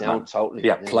 Play it down totally.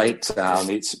 Yeah, play it down.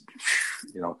 It's,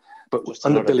 but just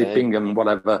under Billy Bingham,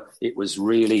 whatever, it was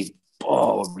really,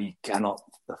 we cannot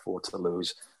afford to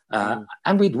lose.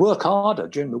 And we'd work harder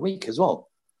during the week as well.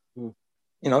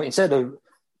 Instead of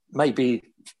maybe,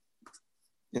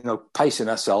 pacing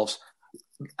ourselves,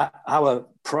 our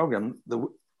program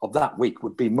of that week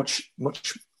would be much,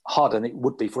 much harder than it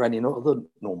would be for any other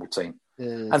normal team.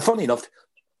 And funny enough,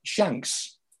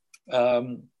 Shanks,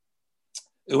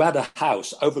 who had a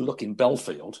house overlooking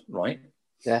Belfield, right?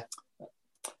 Yeah.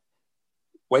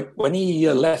 When he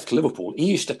left Liverpool, he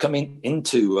used to come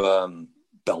into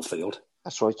Belfield.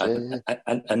 That's right.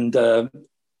 And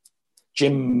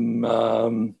Jim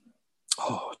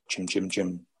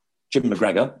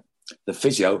McGregor, the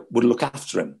physio, would look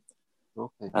after him.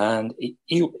 Okay. And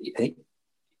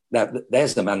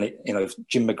there's the man.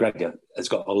 Jim McGregor has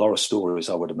got a lot of stories,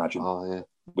 I would imagine. Oh yeah.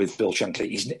 With Bill Shankly,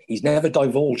 he's never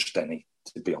divulged any,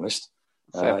 to be honest.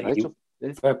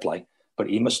 Fair play, but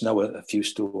he must know a few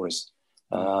stories.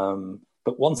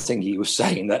 But one thing he was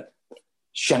saying, that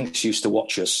Shanks used to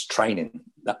watch us training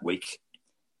that week,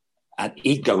 and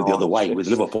he'd go the other way with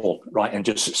Liverpool, right, and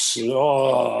just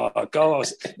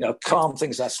calm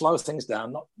things down, slow things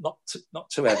down, not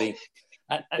too heavy,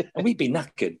 and we'd be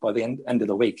knackered by the end of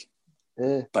the week,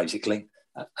 basically,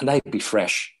 and they'd be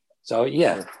fresh. So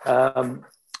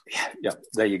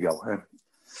there you go.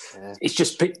 It's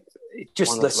just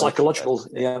the psychological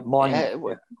mind.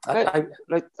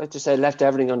 Like I just say, left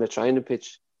everything on the training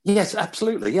pitch. Yes,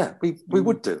 absolutely. Yeah, we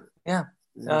would do. Yeah.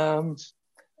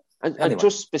 And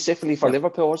just specifically for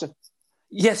Liverpool, was it?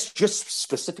 Yes, just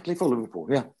specifically for Liverpool.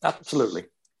 Yeah, absolutely.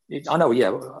 I know. Yeah.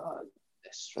 Well,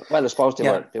 I suppose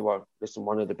they were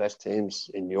one of the best teams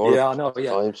in Europe. Yeah, I know.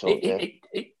 Yeah. Time, so,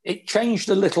 it changed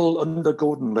a little under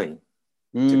Gordon Lee,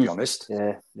 to be honest.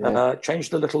 Yeah.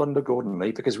 Changed a little under Gordon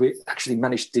Lee because we actually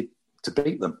managed to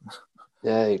beat them.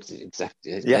 Yeah,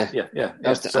 exactly. Yeah.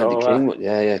 That's Andy King.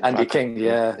 Andy King.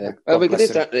 Yeah. Well, we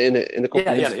did that in a couple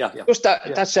of years. Yeah. Just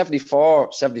that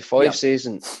 74, 75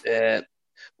 season.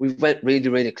 We went really,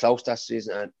 really close that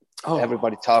season, and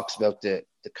everybody talks about the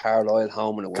Carlisle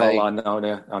home and away. I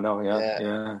know.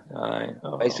 Yeah.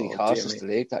 Basically cost us the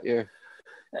league that year.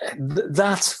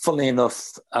 That's funny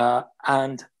enough,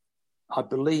 and I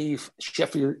believe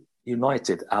Sheffield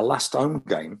United, our last home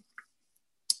game,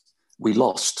 we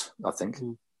lost, I think,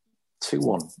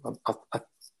 2-1.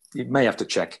 You may have to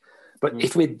check. But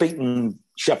if we'd beaten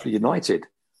Sheffield United,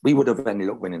 we would have ended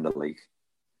up winning the league.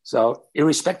 So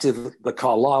irrespective of the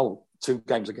Carlisle, 2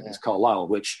 games against Carlisle,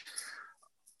 which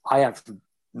I have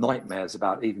nightmares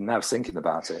about even now thinking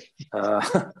about it.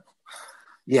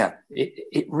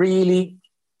 It really...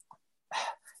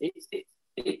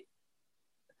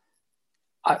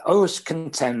 I always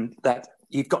contend that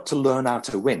you've got to learn how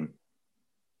to win.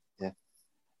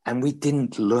 And we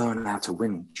didn't learn how to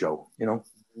win, Joe.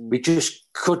 We just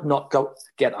could not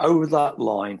get over that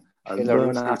line and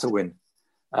learn how to win.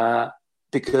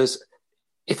 Because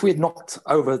if we had knocked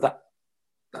over that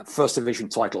first division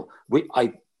title,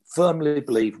 I firmly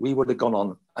believe we would have gone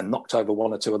on and knocked over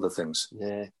 1 or 2 other things.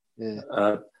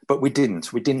 But we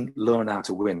didn't. We didn't learn how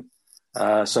to win.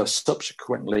 So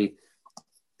subsequently,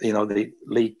 the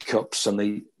League Cups and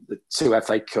the 2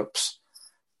 FA Cups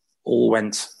all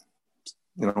went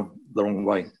the wrong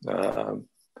way.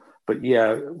 But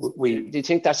yeah, we. Do you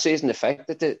think that season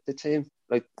affected the team?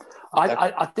 Like,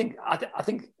 I think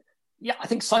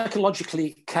psychologically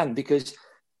it can because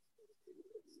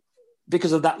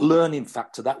of that learning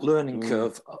factor, that learning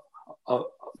curve of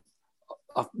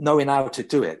knowing how to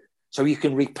do it, so you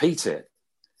can repeat it.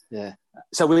 Yeah.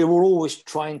 So we were always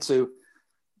trying to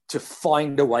to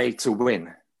find a way to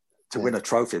win a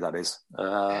trophy, that is,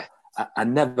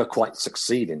 and never quite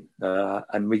succeeding.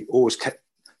 And we always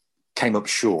came up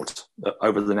short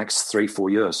over the next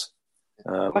 3-4 years.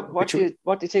 What do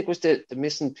you think was the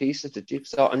missing piece of the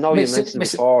jigsaw? I know you mentioned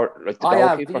before, like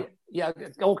the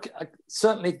goalkeeper.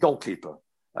 Certainly goalkeeper.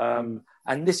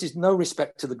 And this is no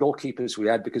respect to the goalkeepers we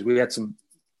had, because we had some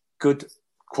good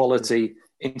quality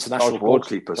international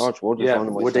goalkeepers. George Wood was one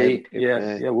of my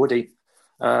favourite. Woody.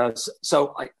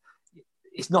 So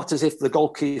it's not as if the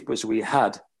goalkeepers we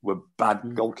had were bad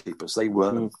goalkeepers. They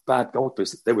weren't bad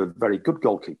goalkeepers. They were very good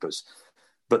goalkeepers.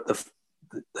 But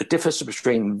the difference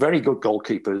between very good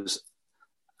goalkeepers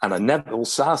and a Neville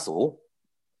Southall,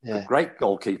 a great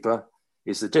goalkeeper,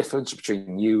 is the difference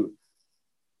between you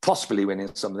possibly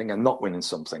winning something and not winning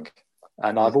something.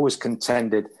 And I've always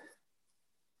contended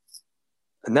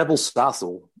Neville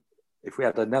Southall, if we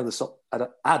had another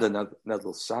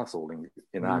Neville Southall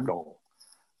in our goal,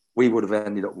 we would have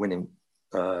ended up winning,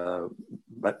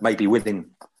 maybe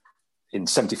winning in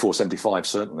 74, 75,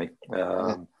 certainly.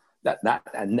 And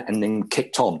then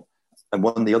kicked on and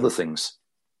won the other things.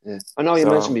 Yeah. I know you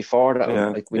mentioned before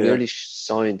that we nearly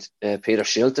signed Peter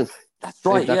Shilton. That's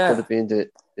right. That could have been the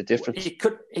difference.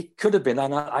 It could have been,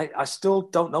 and I still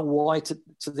don't know why to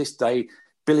this day.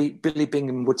 Billy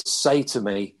Bingham would say to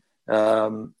me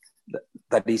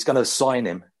that he's going to sign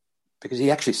him, because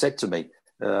he actually said to me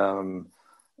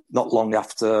not long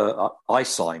after I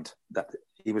signed that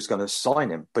he was going to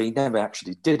sign him, but he never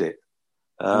actually did it.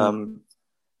 And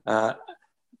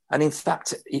in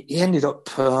fact, he ended up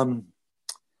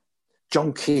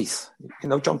John Keith. You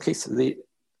know John Keith, the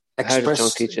Express. John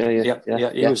Keith,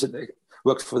 He was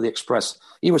worked for the Express.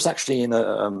 He was actually in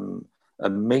a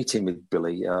meeting with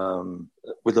Billy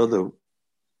with other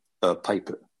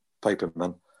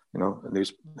papermen,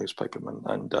 newspapermen,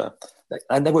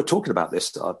 and they were talking about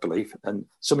this, I believe. And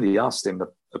somebody asked him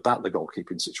about the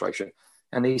goalkeeping situation,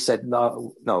 and he said,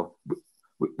 "No,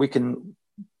 we can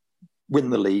win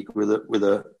the league with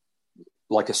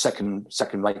a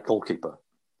second-rate goalkeeper."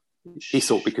 He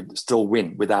thought we could still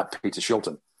win without Peter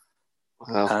Shilton.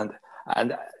 Wow.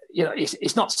 And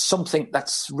it's not something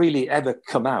that's really ever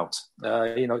come out.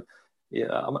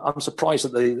 I'm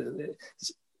surprised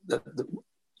that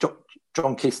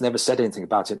John Keith never said anything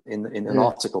about it in an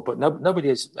article, but nobody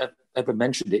has ever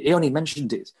mentioned it. He only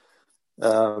mentioned it.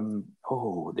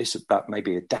 This is about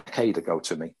maybe a decade ago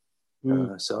to me.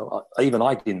 So even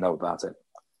I didn't know about it.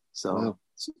 So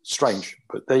it's strange,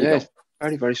 but there you go.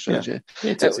 Very, very strange. It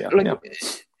is,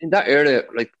 in that area,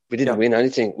 we didn't win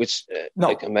anything, which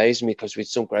amazed me, because we had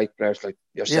some great players like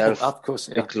yourself, of course,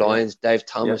 Mick Lyons, Dave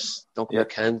Thomas, Duncan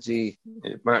McKenzie,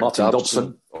 Martin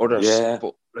Dobson, others. Yeah.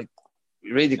 But we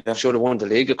really should have won the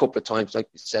league a couple of times, like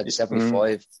you said,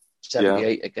 75,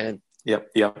 78 again. Yeah.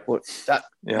 But that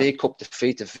League Cup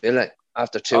defeat to Villa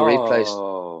after 2 replays,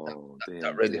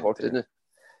 that really hurt, didn't it?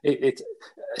 It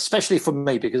especially for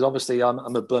me, because obviously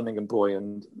I'm a Birmingham boy,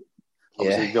 and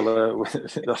obviously Villa,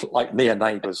 like near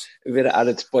neighbours. A bit of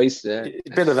added spice, A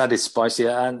bit of added spice,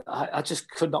 and I just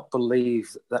could not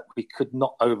believe that we could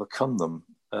not overcome them,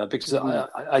 because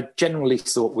I generally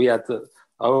thought we had the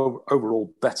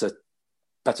overall better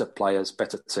players,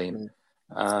 better team,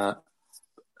 but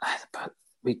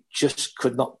we just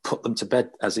could not put them to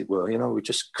bed, as it were. We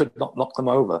just could not knock them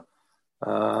over,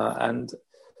 and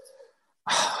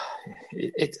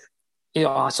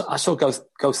I saw go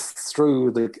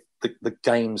through the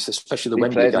games, especially the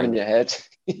Wembley game. In your head.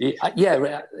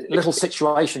 Little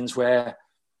situations where,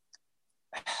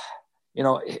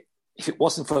 if it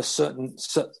wasn't for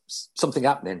something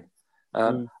happening,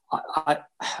 I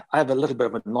have a little bit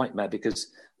of a nightmare,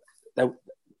 because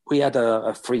we had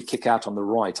a free kick out on the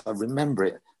right. I remember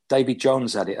it. Davy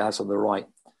Jones had it out on the right,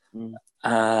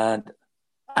 and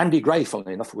Andy Gray,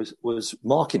 funnily enough, was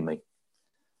marking me.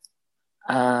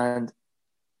 And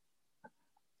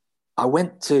I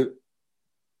went to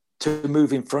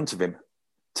move in front of him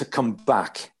to come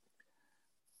back.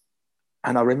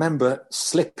 And I remember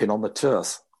slipping on the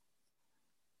turf.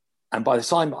 And by the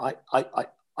time I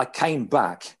came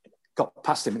back, got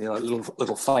past him in a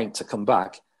little feint to come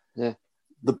back,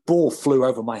 the ball flew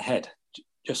over my head,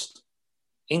 just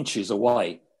inches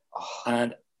away.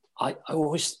 And I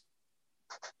always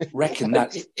reckon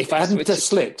that if I hadn't just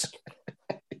slipped,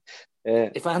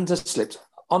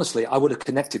 honestly, I would have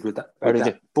connected with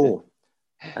that ball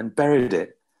and buried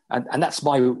it. And that's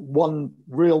my one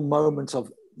real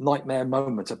nightmare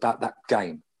moment about that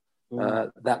game.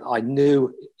 That I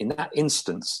knew in that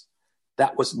instance,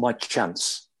 that was my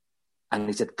chance. And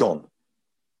it had gone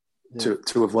to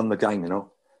have won the game,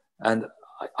 And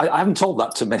I haven't told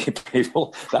that to many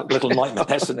people, that little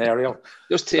nightmare scenario.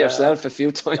 Just to yourself a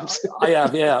few times. I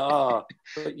have, yeah.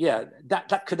 But yeah,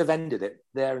 that could have ended it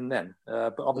there and then.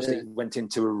 But obviously it went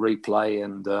into a replay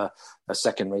and a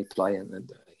second replay,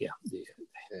 and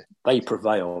they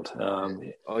prevailed. I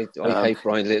hate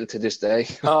Brian Little to this day.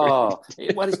 Well,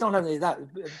 it's not only that.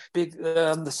 Big,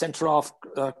 the centre half,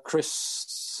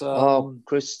 Chris.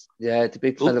 Chris, the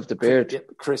big fella of the beard.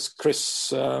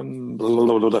 Chris.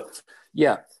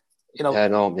 Yeah, you know. I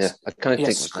can't think of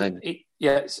his name.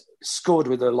 Scored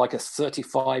with a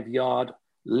 35-yard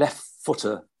left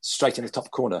footer straight in the top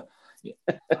corner.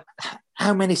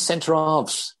 How many centre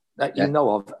halves that you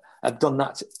know of have done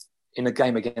that in a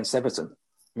game against Everton?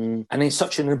 And in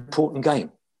such an important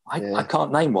game, I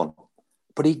can't name one,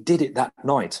 but he did it that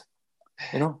night,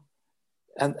 you know,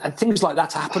 and things like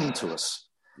that happen to us.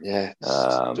 Yeah,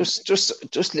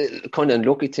 just little kind of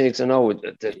lucky things. I know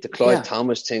the Clyde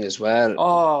Thomas thing as well.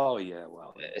 Oh yeah,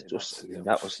 well,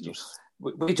 that was just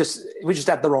we just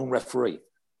had the wrong referee.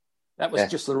 That was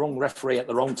just the wrong referee at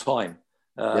the wrong time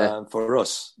for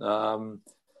us.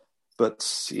 But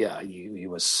he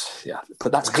was.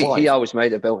 But that's Clyde. He always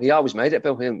made it about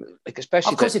him, like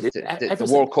especially the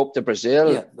World Cup to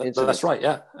Brazil. Yeah, that's right.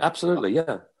 Yeah, absolutely.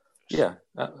 Yeah,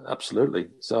 absolutely.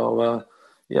 So.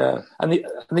 And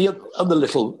the other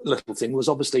little thing was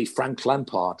obviously Frank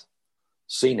Lampard,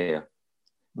 Senior,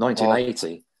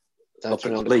 1980, up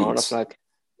at Leeds.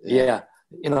 Yeah,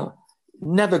 you know,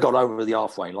 never got over the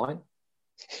halfway line,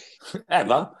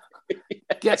 ever.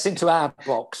 Gets into our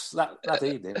box that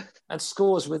evening and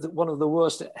scores with one of the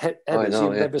worst headers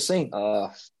you've ever seen.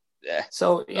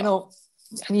 So, you know,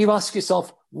 and you ask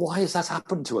yourself, why has that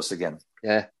happened to us again?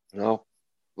 Yeah, no.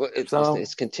 Well,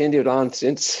 it's continued on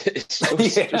since. It's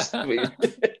just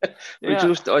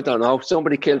I don't know.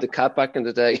 Somebody killed a cat back in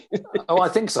the day. I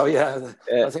think so. Yeah,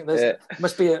 I think there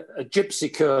must be a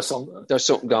gypsy curse on. There's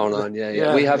something going on.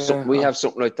 Yeah. We have something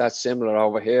like that similar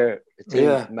over here. I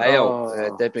think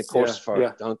Mayo. They've been cursed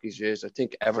for donkey's years. I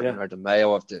think Everton are the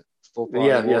Mayo of the football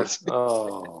world.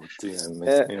 Oh dear me.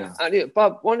 And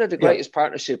Bob, one of the greatest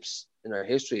partnerships in our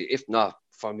history, if not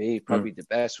for me, probably the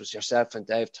best, was yourself and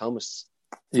Dave Thomas.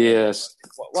 Yes.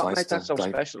 What made that so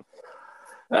special?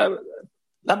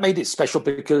 That made it special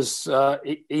because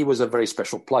he was a very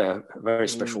special player, a very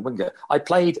special winger. I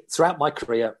played throughout my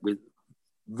career with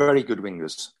very good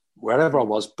wingers. Wherever I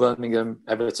was, Birmingham,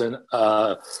 Everton,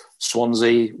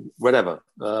 Swansea, whatever.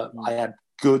 I had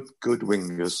good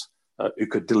wingers who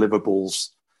could deliver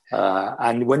balls.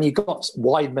 And when you got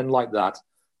wide men like that,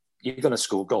 you're going to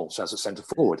score goals as a centre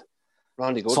forward.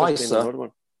 Randy Goodwin's been another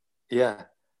one. Yeah.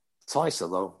 Tyser,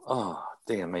 though, oh,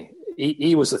 dear me.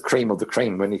 He was the cream of the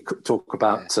cream when you talk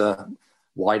about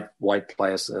wide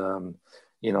players. You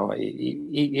know,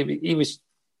 he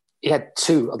had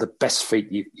two of the best feet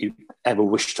you ever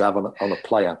wished to have on a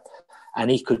player.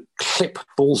 And he could clip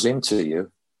balls into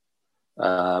you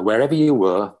wherever you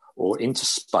were or into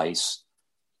space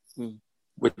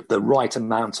with the right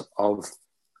amount of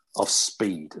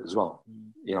speed as well.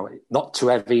 You know, not too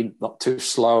heavy, not too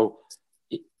slow.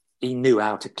 He knew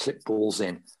how to clip balls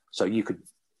in, so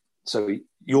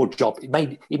your job. He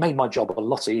made my job a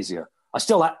lot easier. I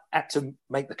still had to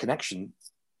make the connection,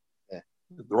 the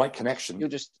right connection. You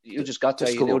just got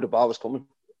there. You knew the ball was coming.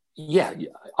 Yeah,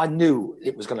 I knew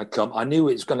it was going to come. I knew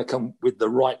it was going to come with the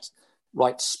right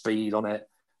speed on it.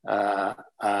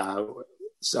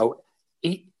 So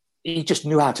he just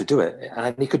knew how to do it,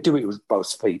 and he could do it with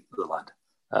both feet. The lad.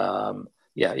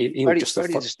 He very, was just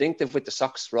very distinctive with the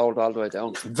socks rolled all the way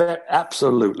down.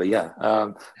 Absolutely, yeah.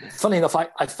 Funny enough,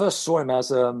 I first saw him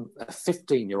as a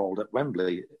 15-year-old at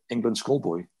Wembley, England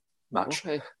schoolboy match.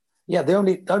 Okay. Yeah, the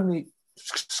only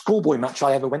schoolboy match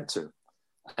I ever went to,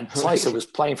 and Tyser was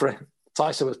playing for him.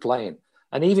 Tyser was playing,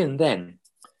 and even then,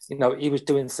 you know, he was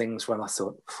doing things when I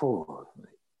thought, "Oh,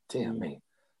 dear me,"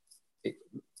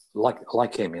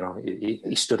 like him, you know,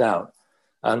 he stood out,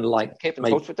 and like keep in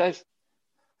touch with Dave.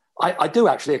 I do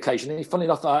actually occasionally. Funny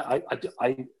enough, I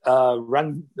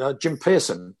ran Jim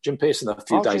Pearson a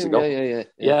few days ago.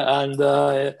 Yeah,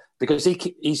 and because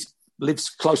he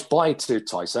lives close by to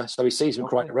Tyser, so he sees him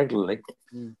quite regularly.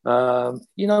 You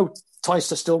know,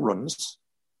 Tyser still runs.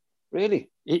 Really?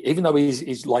 Even though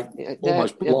he's like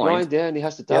almost blind. And he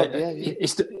has to dab.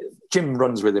 Jim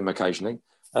runs with him occasionally.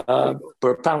 But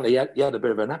apparently he had a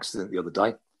bit of an accident the other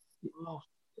day.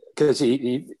 Because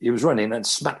he was running and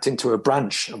smacked into a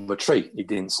branch of a tree. He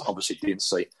obviously didn't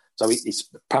see. So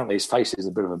apparently his face is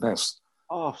a bit of a mess.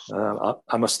 Oh,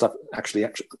 I must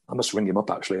ring him up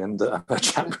actually and have a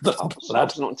chat with the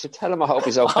lad. Not to tell him. I hope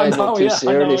he's okay. Not too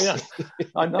serious.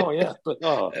 I know, yeah. But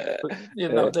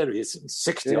there he is,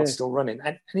 60 odd, still running,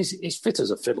 and he's fit as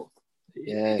a fiddle.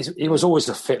 Yeah, he was always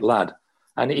a fit lad,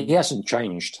 and he hasn't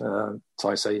changed.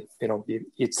 Tyson,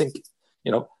 you'd think,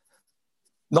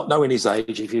 not knowing his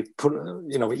age, if you put,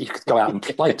 you could go out and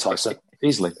play Tyson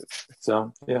easily.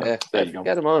 So there you go.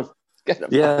 Get him on.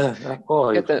 Yeah.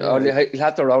 He'll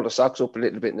have to roll the socks up a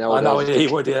little bit now. I know he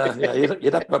would. Yeah.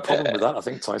 You'd have a problem with that, I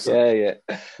think, Tyson. Yeah.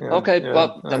 Okay,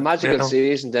 well, the magical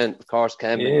season then, of course,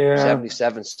 came in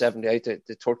 77, 78,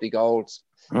 the 30 goals.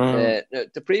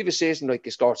 The previous season, like,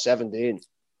 you scored 17,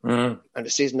 and the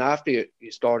season after you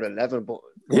scored 11. But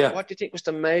what do you think was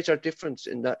the major difference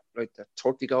in that, like, the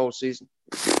 30 goal season?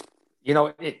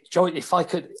 Joe, if I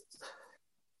could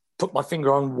put my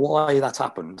finger on why that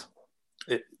happened.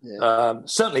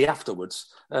 Certainly afterwards,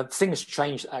 things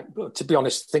changed. To be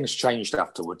honest, things changed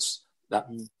afterwards. The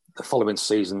following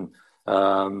season,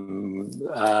 I'll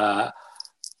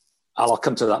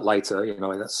come to that later.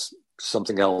 That's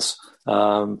something else.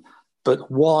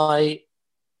 But why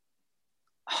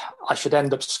I should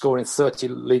end up scoring 30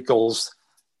 league goals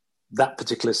that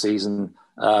particular season,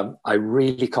 I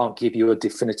really can't give you a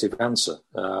definitive answer.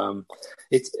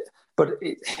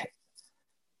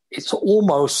 It's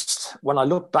almost, when I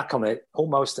look back on it,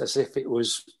 almost as if it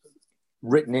was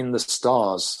written in the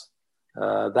stars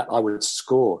that I would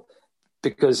score.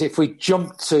 Because if we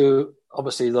jump to,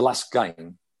 obviously, the last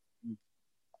game,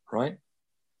 right?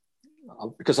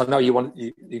 Because I know you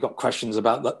got questions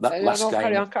about that last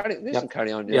game.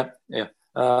 Carry on. Yeah.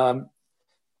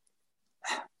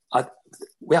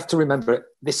 We have to remember,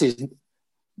 this is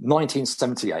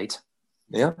 1978,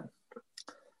 yeah?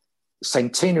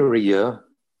 Centenary year,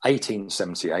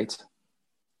 1878,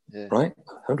 right?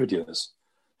 100 years.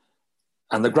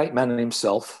 And the great man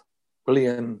himself,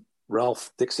 William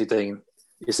Ralph Dixie Dean,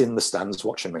 is in the stands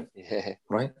watching me,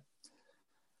 right?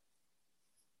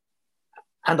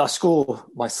 And I score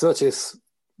my 30th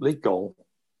league goal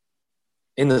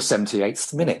in the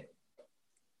 78th minute.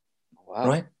 Wow.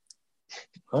 Right,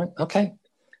 okay.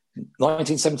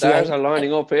 1978. Stars are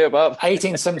lining up here, Bob.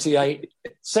 1878,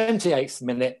 78th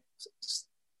minute.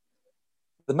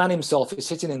 The man himself is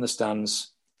sitting in the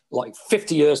stands, like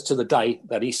 50 years to the day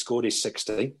that he scored his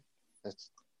 60.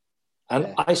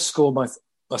 I scored my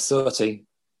 30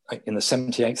 in the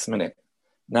 78th minute.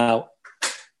 Now,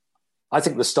 I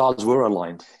think the stars were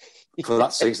aligned for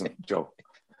that season, Joe.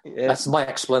 Yeah. That's my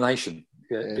explanation.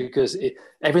 Because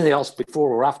everything else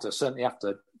before or after, certainly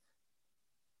after,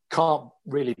 can't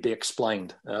really be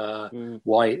explained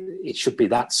why it should be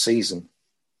that season,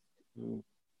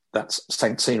 that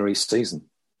centenary season,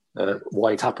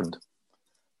 why it happened.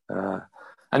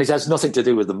 And it has nothing to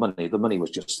do with the money. The money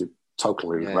was just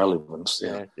totally irrelevant.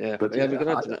 But we're going to do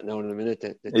that now in a minute.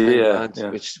 The 10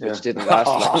 grand, which didn't last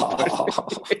long.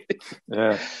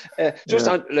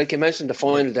 On, like you mentioned, the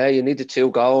final day, you needed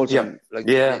 2 goals. And,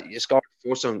 you scored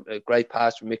for some great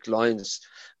pass from Mick Lyons.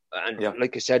 And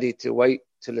like you said, he had to wait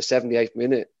till the 78th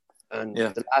minute. And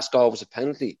the last goal was a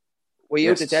penalty. Were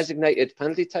you the designated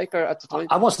penalty taker at the time?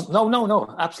 I wasn't.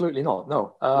 No, absolutely not.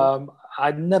 No.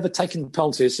 I'd never taken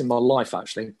penalties in my life,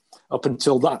 actually, up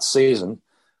until that season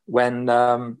when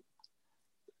I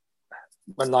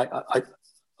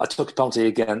took a penalty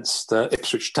against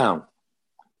Ipswich Town,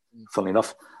 funnily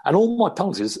enough. And all my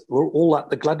penalties were all at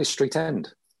the Gladys Street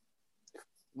end.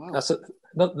 Wow. That's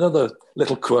another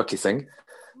little quirky thing,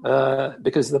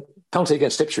 because the penalty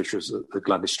against Ipswich was at the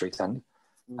Gladys Street end.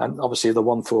 And obviously the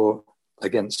one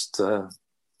against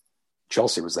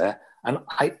Chelsea was there. And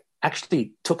I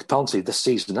actually took a penalty the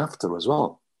season after as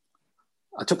well.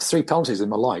 I took 3 penalties in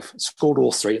my life, scored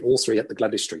all three at the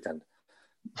Gladys Street end.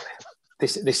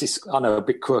 This is, I know, a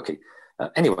bit quirky.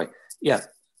 Anyway, the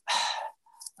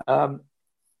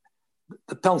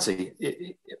penalty,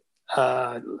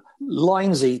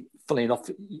 Lyonsy, funny enough,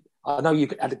 I know you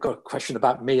had a question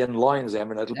about me and Lyonsy. I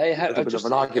mean, a bit of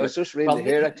an argument. I was just reading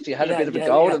here, actually, you had a bit of a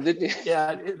goal, didn't you?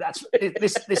 Yeah,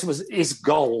 this was his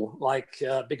goal,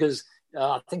 because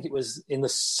I think it was in the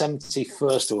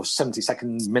 71st or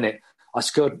 72nd minute, I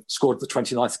scored the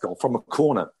 29th goal from a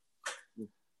corner.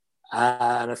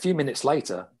 And a few minutes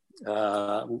later,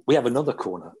 we have another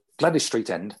corner, Gladys Street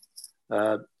end.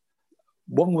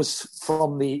 One was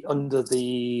from under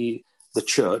the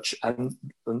church, and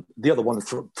the other one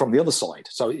from the other side.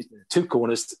 So 2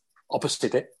 corners,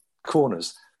 opposite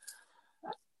corners.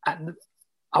 And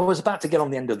I was about to get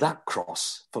on the end of that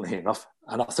cross, funnily enough,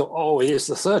 and I thought, oh, here's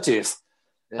the 30th.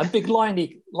 Yeah. And big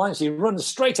Lyonsy runs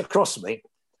straight across me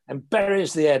and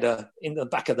buries the header in the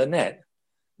back of the net.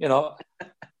 you know.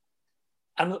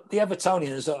 And the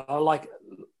Evertonians are like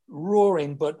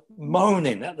roaring but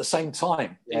moaning at the same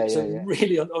time. It's a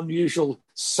really unusual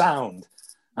sound.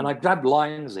 And I grabbed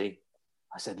Lindsay.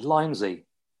 I said, Lindsay,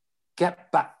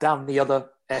 get back down the other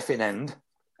effing end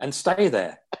and stay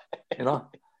there, you know.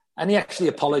 And he actually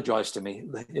apologised to me.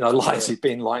 You know, Lindsay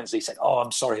being Lindsay, said, oh,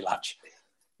 I'm sorry, Latch.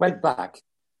 Went back.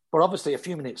 But obviously a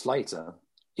few minutes later,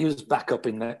 he was back up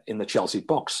in the Chelsea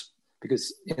box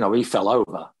because, you know, he fell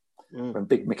over when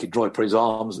Big Mickey Droy put his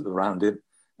arms around him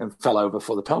and fell over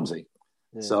for the penalty.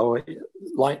 Yeah. So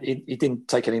he didn't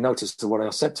take any notice to what I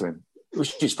said to him,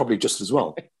 which is probably just as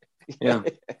well. Yeah.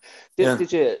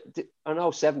 Did you? I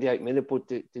know 78 minutes, but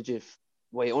did you?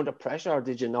 Were you under pressure, or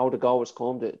did you know the goal was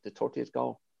come, the 30th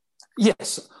goal?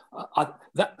 Yes.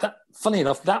 That funny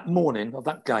enough, that morning of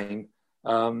that game,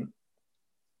 I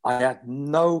had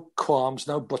no qualms,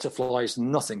 no butterflies,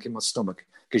 nothing in my stomach.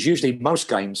 Because usually most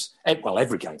games, well,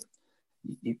 every game,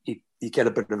 you get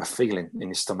a bit of a feeling in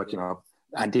your stomach, you know.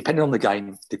 And depending on the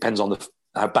game, depends on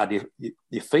how bad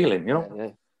you're feeling, you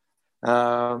know.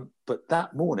 Yeah. But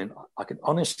that morning, I can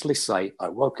honestly say I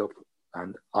woke up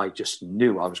and I just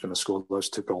knew I was going to score those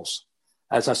 2 goals.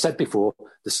 As I said before,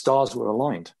 the stars were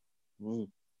aligned. You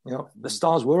know, the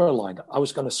stars were aligned. I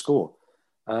was going to score.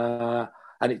 And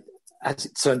as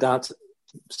it turned out,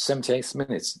 78th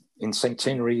minute in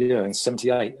centenary year in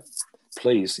 78,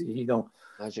 please, you know,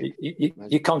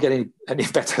 you can't get any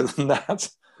better than that.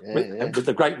 With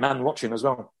the great man watching as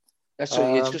well. That's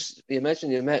right. It's just, you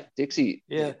mentioned you met Dixie.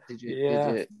 Yeah. Did he say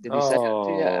that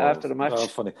to you after the match? Oh,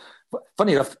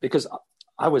 funny enough, because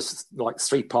I was like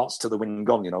 3 parts to the win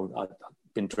gone, you know. I'd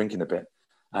been drinking a bit.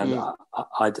 And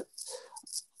I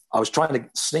was trying to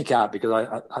sneak out because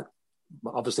I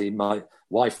obviously my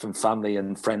wife and family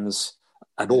and friends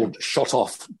had all shot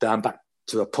off down back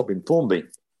to a pub in Thornby.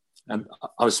 And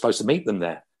I was supposed to meet them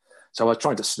there. So I was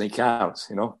trying to sneak out,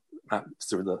 you know,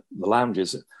 through the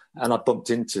lounges. And I bumped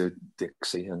into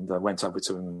Dixie and I went over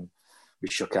to him and we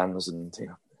shook hands and, you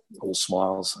know, all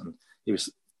smiles. And he was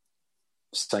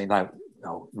saying out, you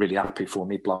know, really happy for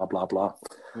me, blah, blah, blah.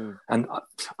 And,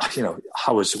 you know,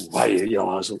 I was way, you know,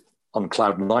 I was on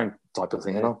cloud 9 type of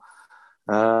thing, you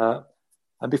know.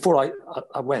 And before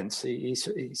I went, he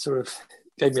sort of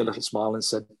gave me a little smile and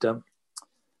said,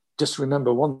 just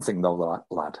remember one thing though,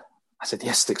 lad. I said,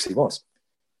 yes, Dixie, what?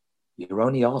 You're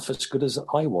only half as good as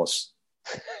I was.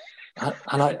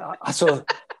 And I sort of,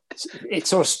 it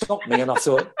sort of stopped me and I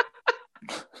thought,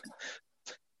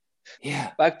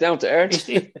 yeah. Back down to earth.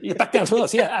 Back down to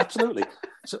earth, yeah, absolutely.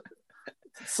 So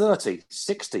 30,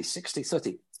 60,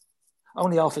 30,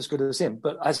 only half as good as him.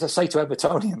 But as I say to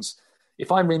Evertonians,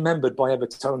 if I'm remembered by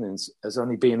Evertonians as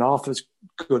only being half as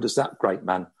good as that great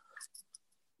man,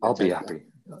 I'll be happy.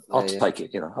 I'll take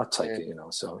it, you know. I'll take it, you know.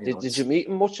 So, did you meet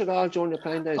him much at all during your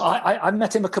playing days? I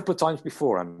met him a couple of times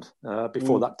beforehand,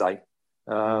 before that day.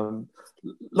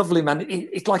 Lovely man.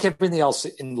 It's like everything else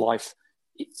in life.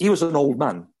 He was an old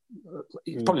man.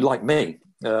 He's probably like me.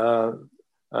 He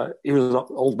was an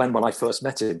old man when I first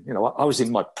met him. You know, I was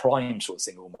in my prime sort of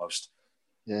thing almost.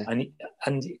 Yeah.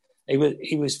 And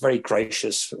he was very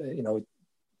gracious. You know,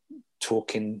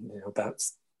 talking, you know, about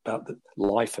the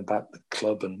life, about the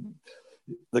club, and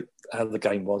how the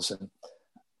game was. And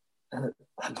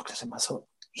I looked at him. I thought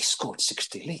he scored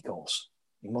 60 league goals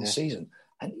in one season,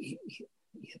 and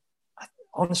I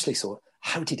honestly thought,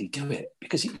 how did he do it?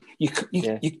 Because you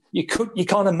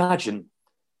can't imagine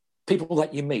people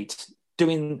that you meet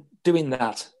doing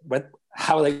that when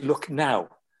how they look now,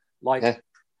 like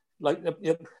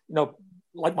you know,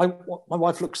 like my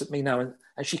wife looks at me now and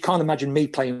she can't imagine me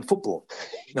playing football,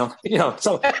 you know,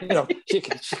 so you know she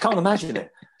can't imagine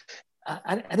it,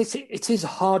 and it is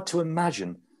hard to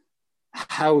imagine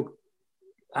how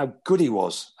good he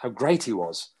was, how great he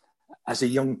was as a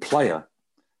young player.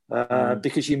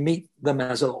 Because you meet them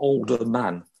as an older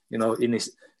man, you know, in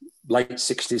his late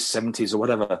 60s, 70s or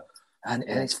whatever. And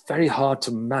it's very hard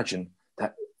to imagine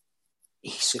that he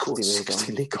scored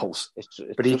 60 league goals.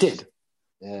 But he did.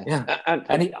 Yeah.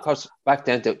 And because back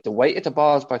then, the weight of the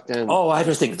balls back then. Oh,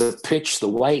 everything. The pitch, the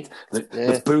weight,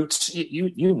 the boots,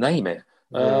 you name it.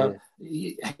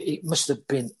 It must have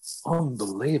been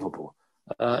unbelievable.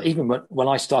 Even when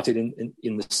I started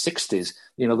in the 60s,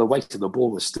 you know, the weight of the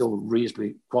ball was still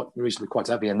reasonably quite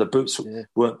heavy, and the boots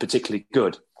weren't particularly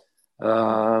good.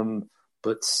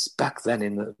 But back then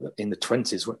in the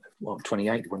 20s,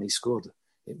 28 when he scored,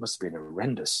 it must have been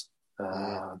horrendous.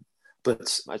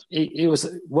 But he was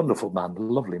a wonderful man, a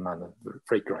lovely man, a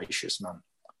very gracious man.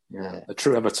 Yeah, a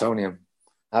true Evertonian.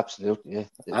 Absolutely, yeah.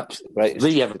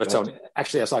 The Evertonian.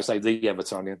 Actually, as I say, the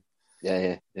Evertonian.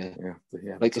 Yeah.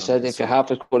 Like you said, if you're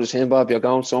half as good as him, Bob, you're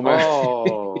going somewhere.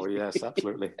 Oh, yes,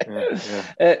 absolutely.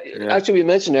 Yeah. Actually, we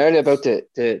mentioned earlier about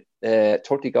the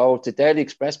 30 goals. The Daily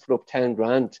Express put up 10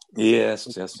 grand. Yes.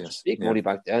 Big money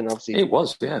back then, obviously. It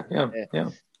was, yeah.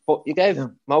 But you gave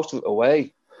most of it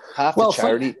away, half to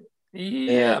charity.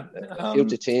 A few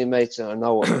to teammates. I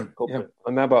know a couple. I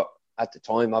remember at the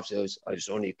time, obviously, I was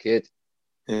only a kid.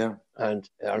 Yeah. And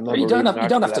I remember you don't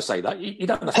have to say that. You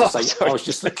don't have to say I was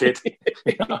just a kid.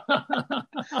 But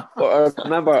I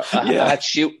remember I had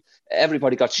shoot.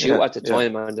 Everybody got shoot at the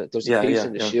time, and there was a piece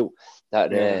in the shoot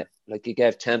that like you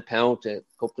gave £10 to a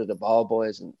couple of the ball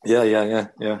boys, and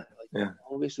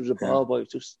always was a ball boy.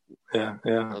 It was just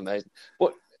amazing.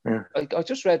 But I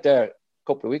just read there a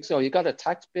couple of weeks ago, you got a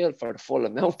tax bill for the full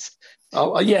amount.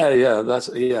 Oh yeah. That's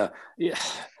yeah.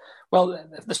 Well,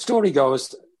 the story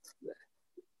goes,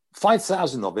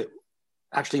 5,000 of it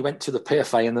actually went to the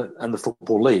PFA and the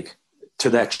Football League, to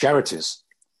their charities.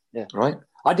 Yeah. Right?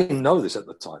 I didn't know this at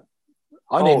the time.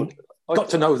 I got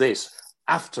to know this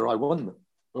after I won them.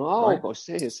 Oh, right? I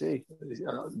see.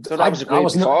 So that was agreed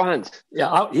beforehand.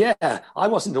 I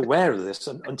wasn't aware of this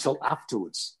until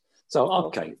afterwards. So,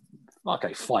 okay,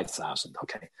 5,000,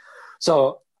 okay.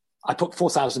 So I put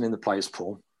 4,000 in the players'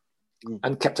 pool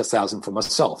and kept 1,000 for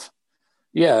myself.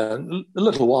 Yeah, a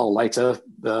little while later,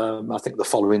 I think the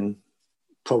following,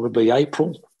 probably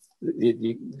April,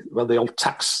 the old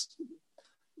tax,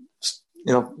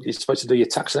 you're supposed to do your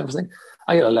tax and everything.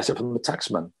 I got a letter from the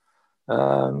taxman.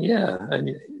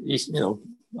 And he's,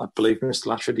 I believe Mr.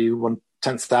 Latchford, you won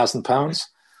 £10,000.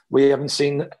 We haven't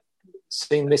seen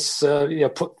this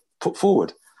put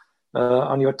forward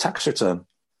on your tax return.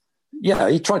 Yeah,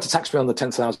 he tried to tax me on the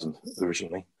 10,000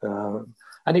 originally.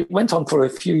 And it went on for a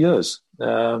few years.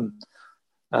 And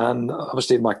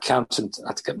obviously my accountant, I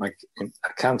had to get my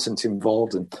accountant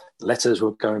involved, and letters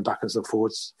were going back and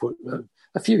forwards for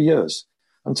a few years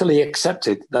until he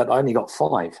accepted that I only got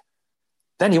 5.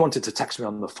 Then he wanted to tax me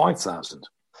on the 5,000.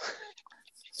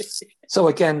 So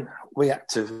again, we had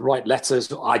to write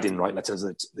letters. I didn't write letters.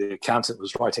 The accountant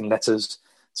was writing letters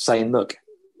saying, look,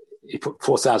 he put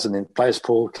 4,000 in players'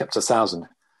 pool, kept 1,000.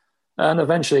 And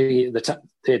eventually the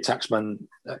taxman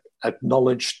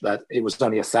acknowledged that it was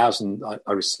only 1,000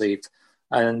 I received,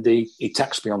 and he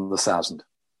taxed me on the 1,000.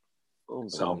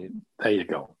 So there you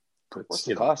go. But, what's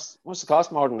the cost? What's the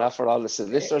cost more than that for all the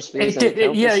solicitors' fees?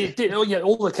 It did. Oh, yeah,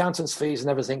 all the accountants' fees and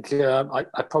everything.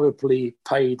 I probably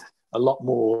paid a lot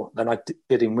more than I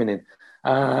did in winning.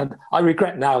 And I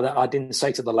regret now that I didn't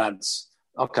say to the lads,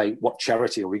 okay, what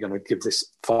charity are we going to give this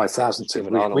 5,000 to?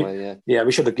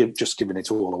 We should have just given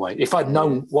it all away. If I'd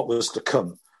known what was to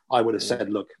come, I would have said,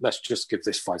 look, let's just give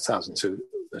this 5,000 to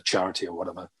a charity or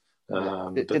whatever.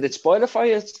 Did it spoil it for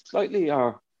you slightly,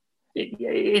 or?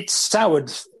 It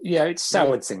soured, it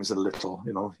soured things a little,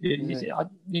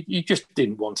 you just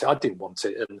didn't want it. I didn't want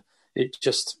it. And it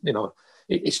just,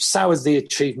 it soured the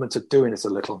achievement of doing it a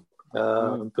little.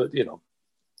 But,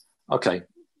 okay.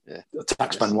 Yeah. The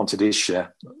taxman wanted his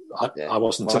share. I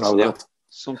wasn't to know that.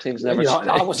 Some things never change.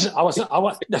 I wasn't,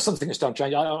 there's some things don't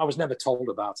change. I was never told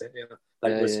about it.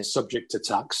 That it was subject to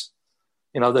tax.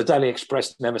 The Daily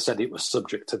Express never said it was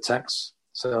subject to tax.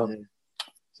 So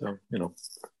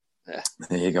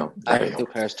there you go. Who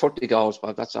cares? 30 goals,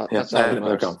 but that's all. That's all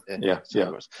that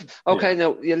matters. Okay,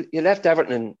 now you left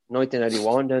Everton in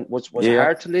 1981. Then was it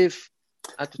hard to leave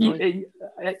at the time?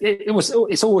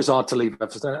 It's always hard to leave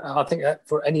Everton. I think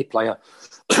for any player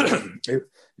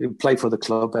who played for the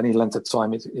club any length of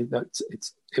time,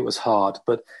 it was hard.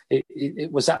 But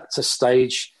it was at a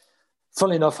stage.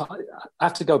 Funnily enough, I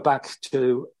have to go back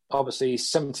to obviously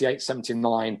 78,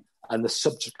 79, and the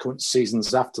subsequent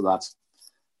seasons after that.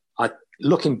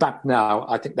 Looking back now,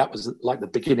 I think that was like the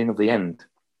beginning of the end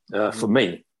for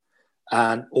me,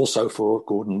 and also for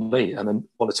Gordon Lee and then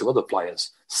one or two other players.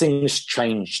 Things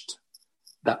changed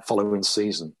that following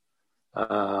season,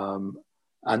 and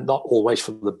not always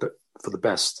for the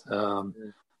best.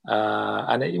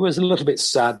 And it was a little bit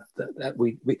sad that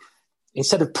we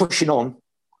instead of pushing on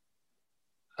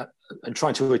and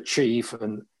trying to achieve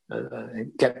and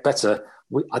get better,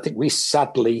 I think we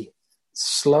sadly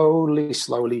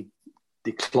slowly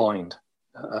declined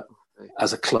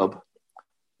as a club,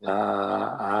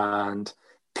 and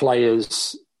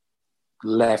players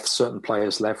left. Certain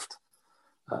players left,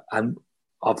 and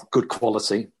of good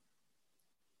quality.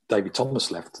 David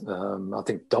Thomas left. I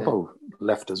think Dobbo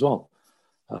left as well.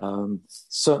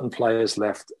 Certain players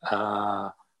left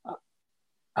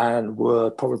and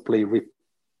were probably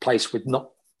replaced with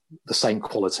not the same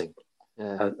quality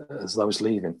as those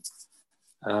leaving.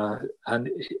 And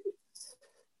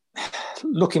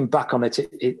looking back on it,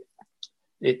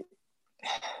 it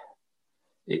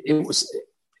was.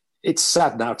 It's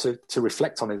sad now to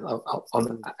reflect on it,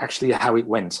 on actually how it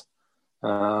went,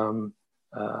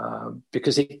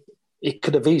 because it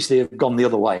could have easily have gone the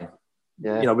other way.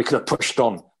 Yeah. You know, we could have pushed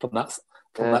on from that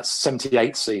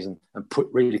 78 season and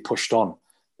really pushed on,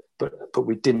 but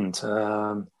we didn't.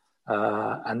 And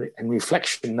in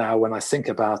reflection now, when I think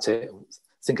about it,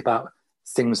 think about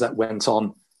things that went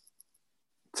on,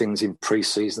 things in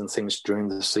pre-season, things during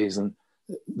the season.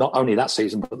 Not only that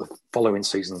season, but the following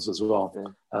seasons as well.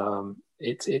 Yeah.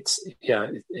 It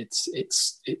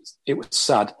was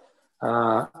sad,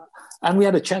 and we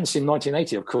had a chance in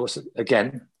 1980, of course.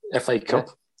 Again, FA Cup,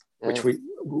 which we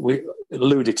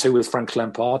alluded to with Frank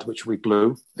Lampard, which we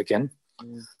blew again.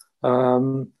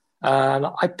 And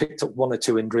I picked up one or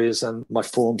two injuries, and my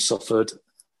form suffered.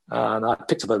 And I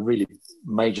picked up a really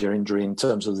major injury in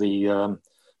terms of the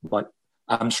my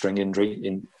hamstring injury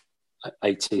in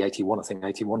 81, I think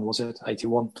 81 was it?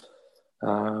 81.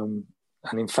 And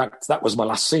in fact, that was my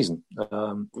last season.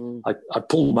 I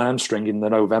pulled my hamstring in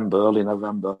early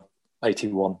November,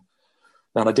 81.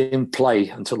 And I didn't play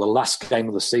until the last game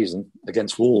of the season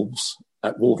against Wolves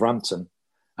at Wolverhampton.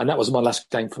 And that was my last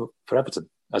game for Everton,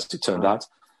 as it turned out,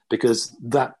 because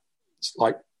that,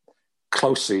 like,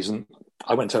 close season,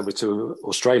 I went over to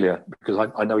Australia because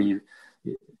I know you.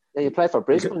 Yeah, you played for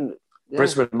Brisbane.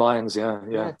 Brisbane Lions,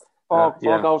 yeah. Four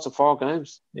goals in 4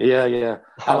 games. Yeah.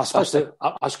 And I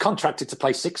was contracted to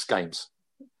play 6 games.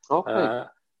 Okay.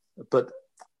 But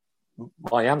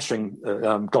my hamstring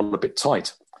got a bit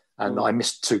tight, and I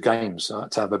missed 2 games. I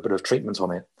had to have a bit of treatment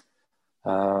on it.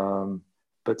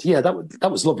 But yeah,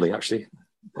 that was lovely, actually.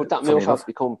 Would that move have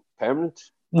become permanent?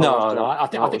 No. I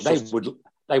think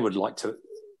they would like to.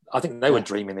 I think they were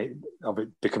dreaming of it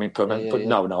becoming permanent.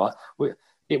 No.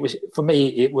 It was, for me,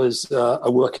 it was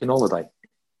a working holiday.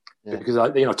 Yeah. Because I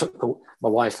took my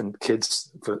wife and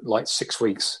kids for like 6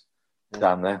 weeks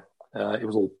down there. It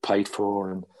was all paid for,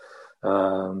 and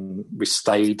we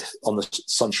stayed on the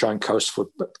Sunshine Coast for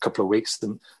a couple of weeks,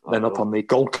 and then up on the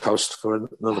Gold Coast for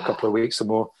another couple of weeks and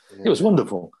more. Yeah. It was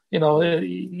wonderful.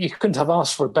 You couldn't have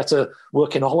asked for a better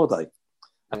working holiday.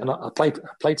 And I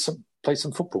played some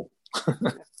football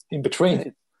in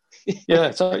between. Yeah,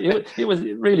 so it was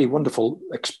a really wonderful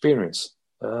experience.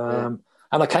 And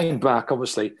I came back,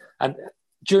 obviously, and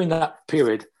during that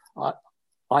period, I'd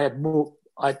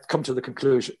come to the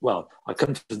conclusion. Well, I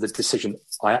come to the decision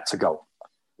I had to go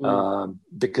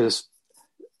because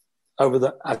as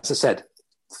I said,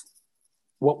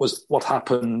 what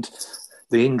happened,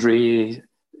 the injuries,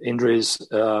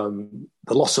 the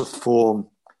loss of form,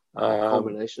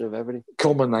 culmination of everything.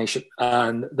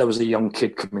 And there was a young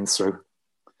kid coming through.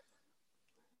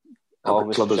 Oh,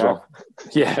 the club Mr. as Sharp. well.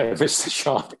 Yeah, Mr.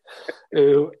 Sharp.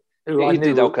 Who he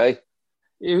did okay.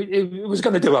 He was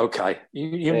going to do okay.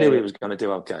 You knew he was going to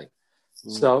do okay.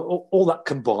 So all that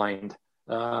combined,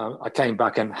 I came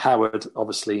back, and Howard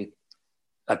obviously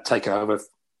had taken over.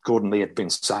 Gordon Lee had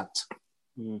been sacked.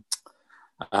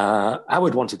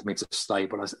 Howard wanted me to stay,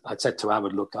 but I said to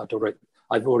Howard, "Look, I've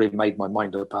already made my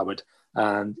mind up, Howard.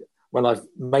 And when I've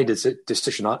made a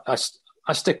decision, I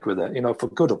stick with it. For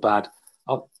good or bad,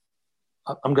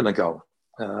 I'm going to go."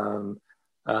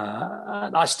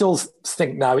 And I still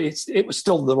think now it was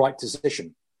still the right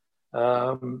decision.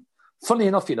 Funny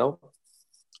enough,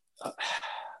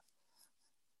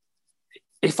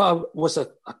 if I was a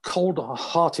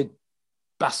cold-hearted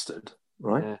bastard,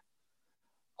 right,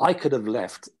 I could have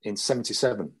left in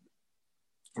 77,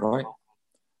 right,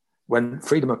 when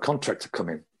freedom of contract had come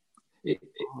in.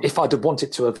 If I'd have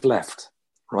wanted to have left,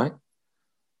 right,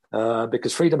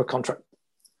 because freedom of contract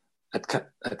had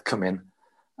come in,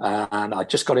 and I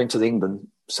just got into the England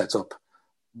setup,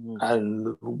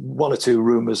 and 1 or 2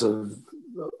 rumours of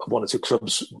 1 or 2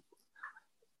 clubs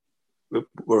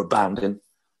were abandoning,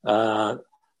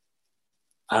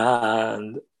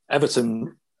 and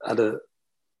Everton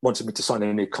wanted me to sign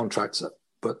a new contract,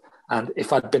 and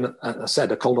if I'd been, as I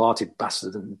said, a cold-hearted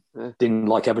bastard and didn't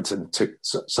like Everton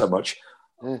so much,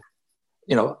 I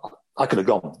could have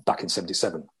gone back in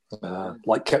 77,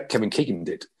 like Kevin Keegan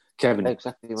did. Kevin,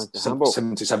 exactly, he went to Hamburg.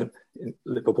 77 in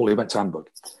Liverpool, he went to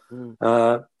Hamburg.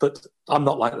 But I'm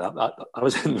not like that. I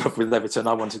was in love with Everton.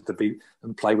 I wanted to be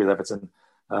and play with Everton.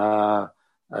 But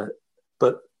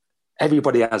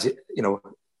everybody has,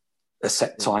 a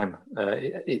set time.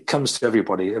 It comes to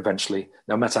everybody eventually,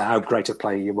 no matter how great a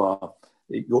player you are.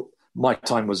 My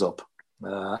time was up.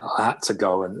 I had to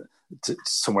go to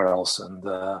somewhere else, and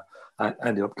I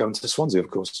ended up going to Swansea, of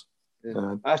course.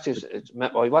 Actually,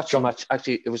 I watched a match.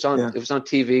 Actually, it was on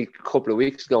TV a couple of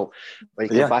weeks ago, where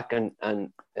he came back and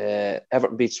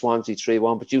Everton beat Swansea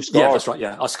 3-1. But you scored. Yeah, that's right.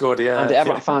 Yeah, I scored. Yeah, and the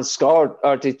Everton fans scored,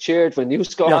 or they cheered when you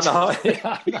scored. Yeah,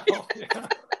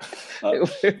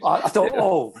 I thought,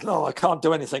 oh no, I can't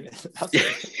do anything.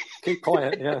 Keep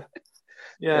quiet. Yeah.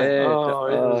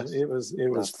 It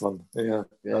was fun. Yeah.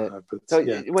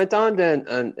 You went on then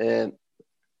and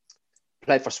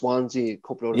played for Swansea, a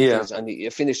couple of other things, and you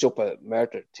finished up at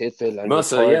Merthyr Tydfil and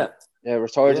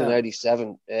retired in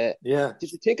 '87. Did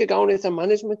you think of going into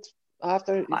management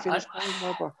after you finished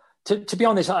playing? To be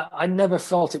honest, I never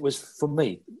felt it was for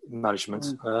me,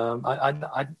 management.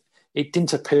 It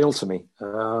didn't appeal to me.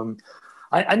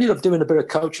 I ended up doing a bit of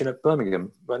coaching at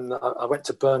Birmingham when I went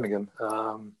to Birmingham.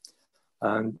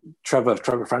 And Trevor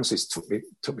Francis took me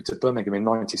to Birmingham in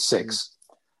 '96.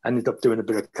 Ended up doing a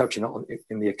bit of coaching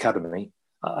in the academy.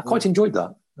 I quite enjoyed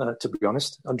that, to be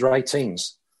honest, under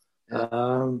 18s. But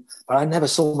I never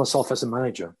saw myself as a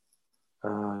manager,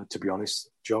 to be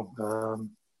honest, Joe.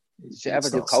 Did you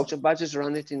ever do coaching badges or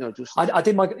anything, or just? I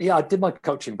did my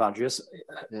coaching badges,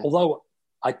 although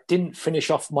I didn't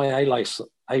finish off my A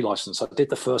license. I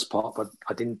did the first part, but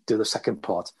I didn't do the second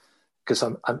part because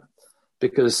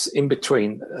in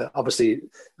between, obviously,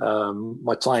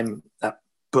 my time at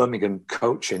Birmingham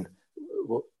coaching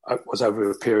was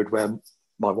over a period where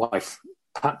my wife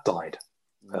Pat died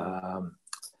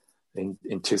in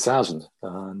 2000,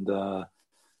 and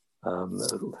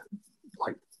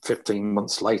like 15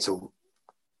 months later,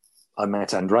 I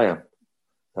met Andrea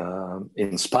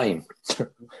in Spain.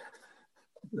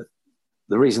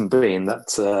 The reason being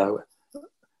that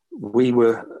we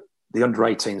were the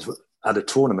under-18s at a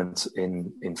tournament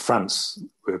in France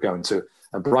we were going to,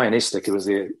 and Brian Istick, who was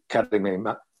the academy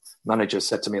manager,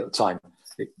 said to me at the time,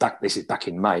 this is back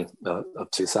in May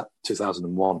of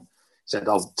 2001, said,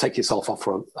 "I'll take yourself off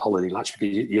for a holiday,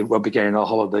 Latchford. You won't be getting a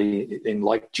holiday in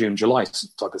like June, July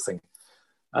type of thing."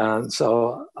 And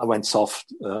so I went off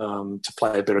to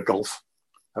play a bit of golf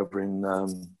over in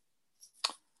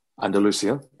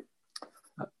Andalusia,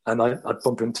 and I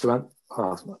bumped into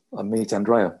I meet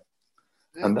Andrea.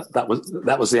 And that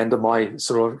was the end of my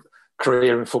sort of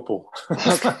career in football.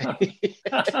 Okay.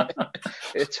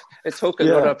 it took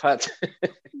another path.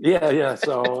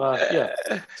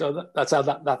 So that's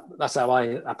how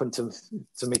I happened to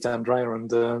meet Andrea,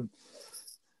 and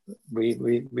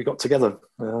we got together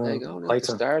there you go,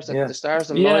 later. The stars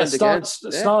aligned again.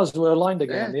 The stars were aligned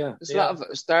again. There's a lot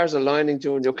of stars aligning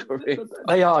during your career.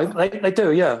 They are. They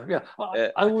do. Yeah.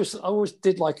 I always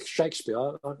did like Shakespeare.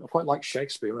 I quite like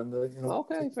Shakespeare, and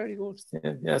Okay, very good.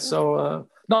 Yeah. So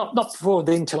not for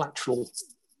the intellectual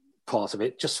part of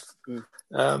it, just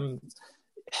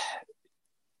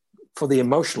for the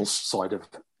emotional side of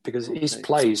it, because his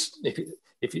plays. If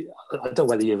you, I don't know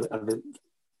whether you ever.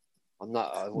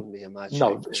 I wouldn't be a match.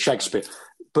 No, Shakespeare.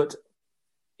 But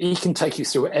he can take you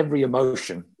through every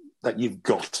emotion that you've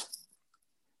got,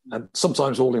 and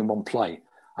sometimes all in one play.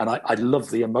 And I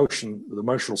love the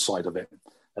emotional side of it.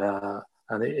 And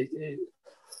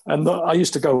I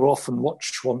used to go off and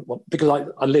watch one because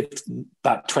I lived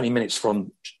about 20 minutes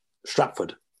from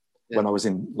Stratford when I was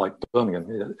in like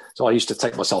Birmingham. So I used to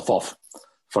take myself off,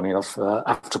 funny enough,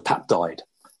 after Pat died,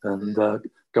 and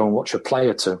go and watch a play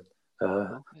or two.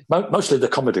 Mostly the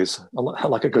comedies. I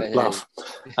like a good laugh,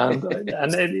 and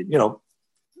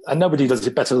nobody does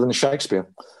it better than Shakespeare.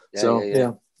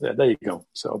 There you go.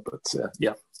 So, but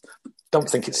don't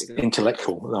think it's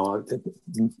intellectual. No,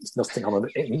 it's nothing on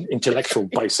an intellectual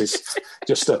basis.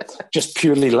 Just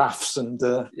purely laughs and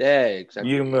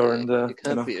exactly. Humor and you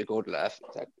can't beat a good laugh.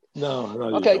 Exactly.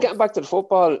 No. Okay, getting back to the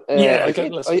football. I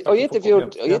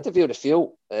interviewed a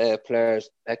few players,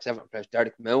 ex-Everton players,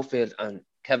 Derek Mountfield and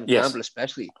Kevin Campbell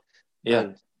especially.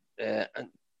 And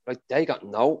like they got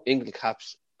no England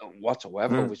caps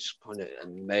whatsoever, which kind of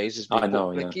amazes me. I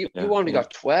know. You only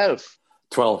got 12.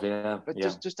 12, yeah. But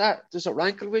does it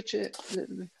rankle with you?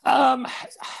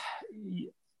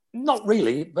 Not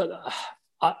really, but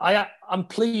I'm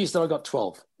pleased that I got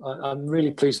 12. I'm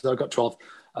really pleased that I got 12.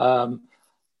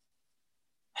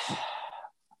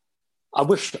 I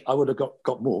wish I would have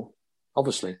got more,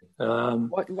 obviously.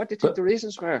 What do you think the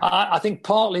reasons were? I think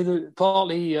partly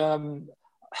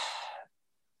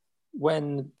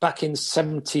when back in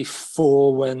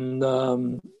 74,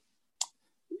 when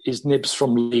his nibs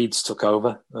from Leeds took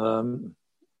over. Don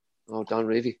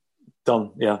Reevy.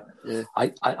 Don, yeah.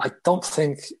 I don't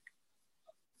think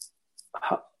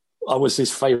I was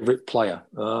his favourite player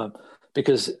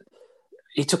because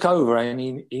he took over and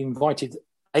he invited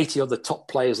 80 other top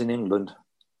players in England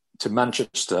to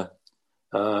Manchester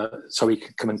so he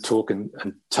could come and talk and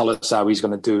tell us how he's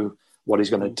going to do what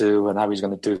he's going to do and how he's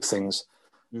going to do things.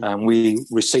 And we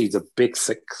received a big,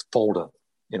 thick folder,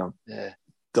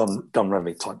 done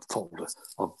Remy type folder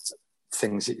of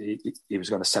things he was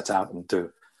going to set out and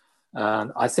do.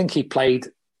 And I think he played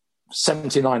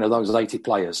 79 of those 80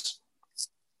 players,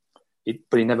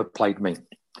 but he never played me.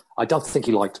 I don't think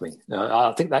he liked me.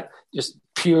 I think that just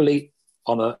purely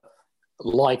on a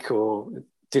like or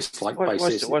dislike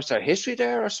basis. Was there history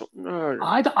there or something? Or?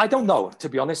 I don't know, to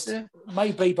be honest. Yeah.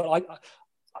 Maybe, but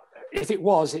if it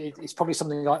was, it's probably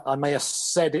something I may have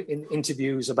said in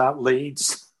interviews about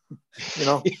Leeds,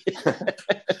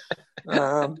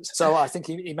 So I think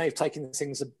he may have taken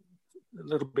things a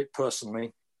little bit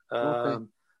personally. Okay.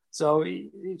 So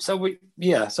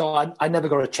I never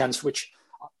got a chance, which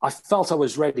I felt I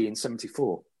was ready in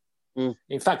 74.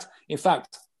 In fact,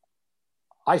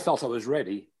 I felt I was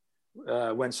ready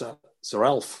when Sir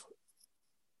Alf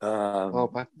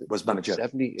was manager,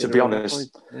 70, to be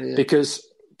honest,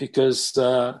 because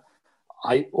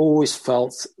I always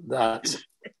felt that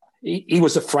he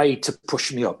was afraid to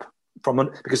push me up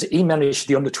because he managed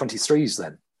the under-23s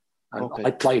then. And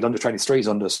I played under-23s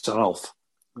under Sir Alf.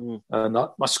 And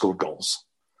I scored goals.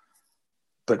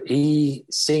 But he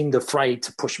seemed afraid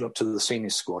to push me up to the senior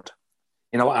squad.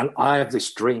 And I have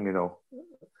this dream,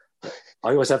 I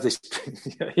always have this.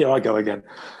 Here I go again.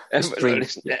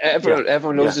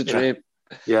 Everyone knows the dream.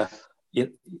 Yeah.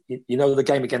 You know the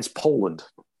game against Poland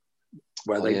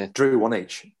where they drew one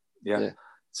each? Yeah.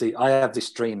 See, I have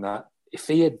this dream that if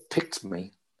he had picked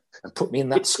me and put me in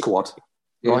that squad,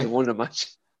 right? Wonder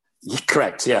match.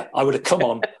 Correct, yeah. I would have come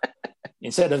on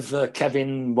instead of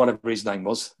Kevin, whatever his name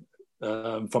was,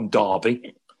 from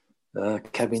Derby.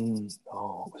 Kevin,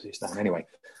 what was his name? Anyway.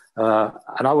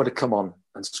 And I would have come on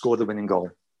and scored the winning goal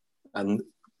and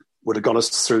would have got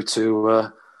us through to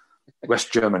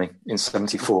West Germany in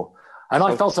 74. And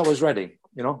I felt I was ready,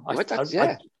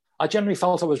 I generally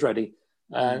felt I was ready.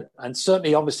 And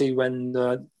certainly, obviously, when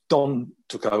Don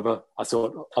took over, I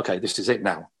thought, okay, this is it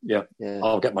now. Yeah,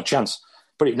 I'll get my chance.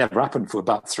 But it never happened for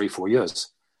about 3-4 years.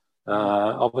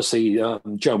 Obviously,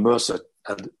 Joe Mercer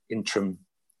had interim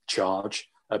charge,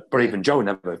 but even Joe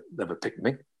never picked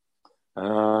me.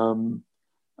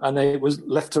 And it was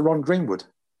left to Ron Greenwood.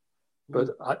 But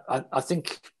I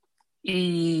think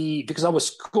because I was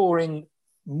scoring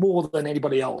more than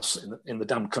anybody else in the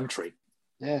damn country,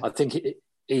 I think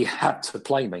he had to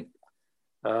play me.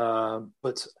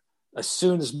 But as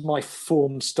soon as my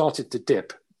form started to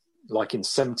dip, like in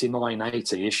 79,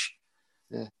 80-ish,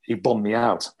 he bombed me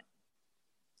out.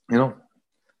 Never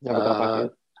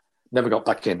got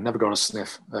back in, never got a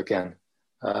sniff again.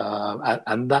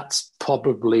 And that's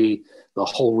probably the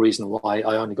whole reason why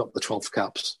I only got the 12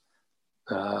 caps.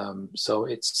 So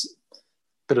it's a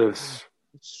bit of...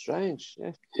 It's strange,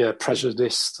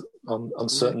 prejudice on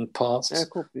certain parts. Yeah,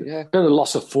 could be, bit of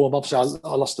loss of form. Obviously,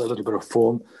 I lost a little bit of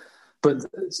form. But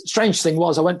the strange thing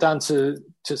was I went down to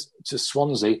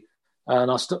Swansea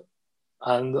and I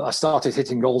started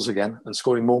hitting goals again and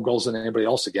scoring more goals than anybody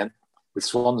else again with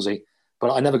Swansea.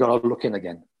 But I never got a look in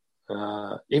again.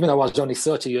 Even though I was only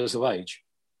 30 years of age.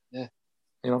 Yeah.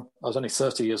 I was only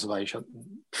 30 years of age. I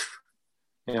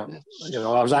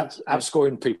was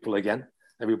outscoring people again,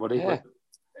 everybody. Yeah.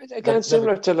 Again,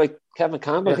 similar to like Kevin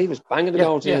Campbell, he was banging the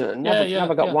goals in and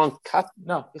never got one cap.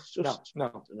 No, it's just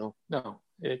no.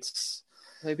 It's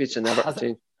maybe it's an Everton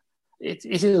thing. It's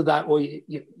either that or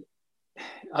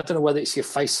I don't know whether it's your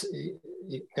face,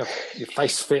 your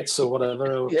face fits or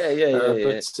whatever. But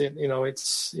it's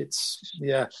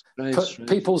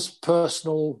people's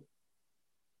personal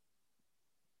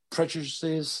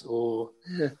prejudices or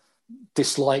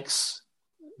dislikes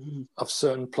of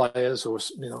certain players, or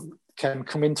can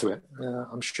come into it.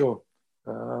 I'm sure.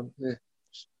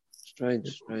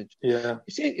 Strange. Yeah.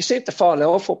 You seem to fall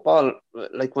out of football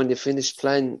like when you finish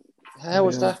playing. How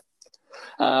was that?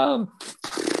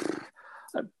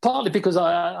 Partly because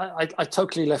I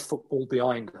totally left football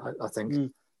behind. I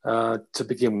think to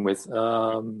begin with,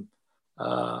 and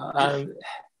I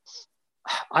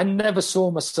never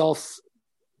saw myself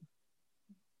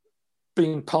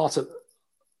being part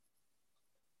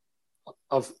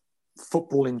of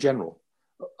football in general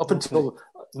up until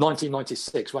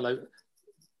 1996 when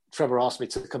Trevor asked me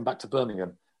to come back to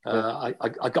Birmingham.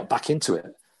 I got back into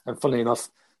it, and funnily enough,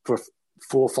 for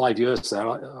 4 or 5 years there,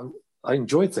 I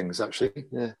enjoyed things actually.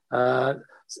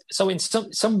 So in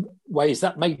some ways,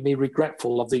 that made me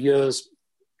regretful of the years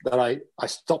that I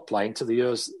stopped playing to the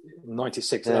years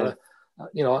 96.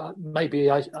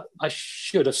 Maybe I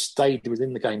should have stayed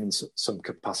within the game in some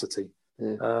capacity.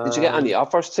 Yeah. Did you get any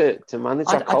offers to manage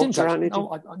or coach or anything?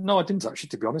 No, I didn't actually,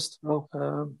 to be honest. No,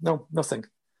 no, nothing.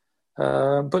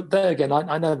 But there again,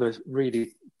 I never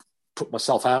really put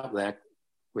myself out there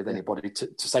with anybody to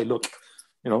say, look,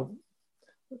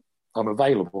 I'm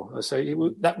available. So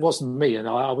that wasn't me, and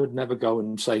I would never go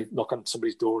and say, knock on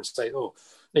somebody's door and say, oh,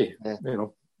 hey,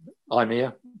 I'm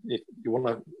here. If you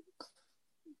want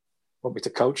me to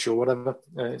coach or whatever,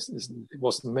 it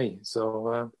wasn't me.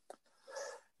 So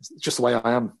it's just the way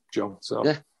I am, John. So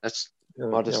yeah, that's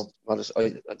modest.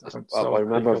 I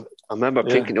remember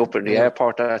picking up in the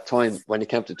airport at that time when he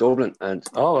came to Dublin, and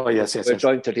we're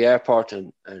driving to the airport,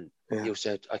 and you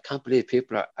said, I can't believe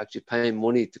people are actually paying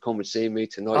money to come and see me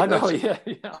tonight. I know, I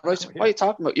said, what are you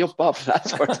talking about? You're Bob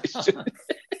Latchford.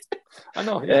 I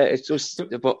know. Yeah, it's just,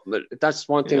 but that's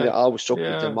one thing that always struck me.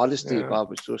 The modesty, Bob,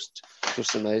 was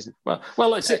just amazing.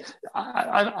 Well, it's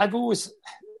I've always,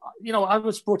 I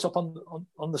was brought up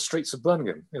on the streets of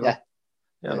Birmingham.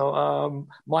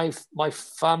 My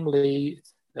family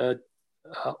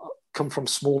come from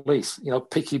Small Heath,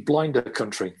 Peaky Blinder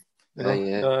country.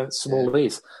 Small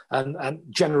Heath, and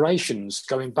generations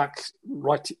going back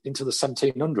right into the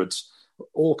 1700s,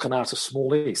 all come out of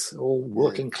Small Heath, all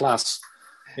working class,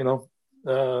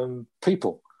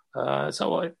 people.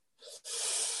 And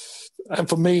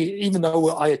for me, even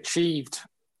though I achieved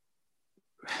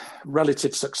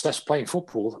relative success playing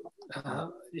football,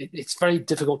 it's very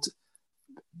difficult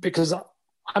because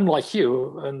I'm like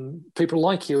you, and people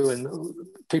like you, and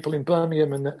people in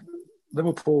Birmingham and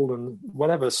Liverpool and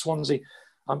whatever, Swansea.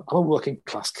 I'm a working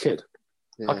class kid.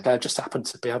 Yeah. I just happened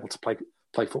to be able to play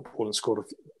football and score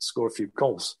a few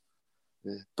goals.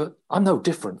 Yeah. But I'm no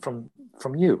different from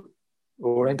you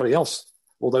or anybody else.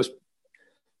 All those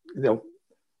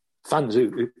fans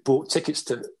who bought tickets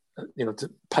to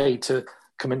pay to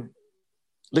come and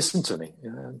listen to me.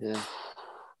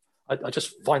 I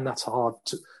just find that hard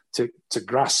to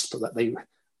grasp that they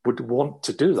would want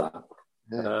to do that.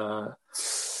 Yeah.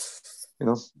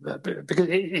 Because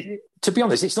to be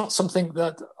honest, it's not something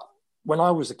that when I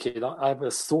was a kid I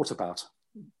ever thought about,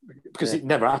 because it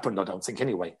never happened. I don't think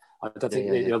anyway. I don't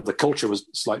think the culture was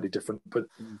slightly different, but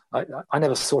I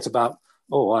never thought about,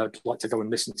 I'd like to go and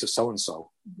listen to so and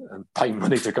so and pay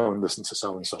money to go and listen to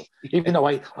so and so. Even though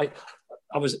I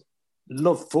was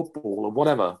love football or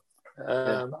whatever,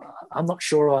 I'm not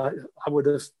sure I would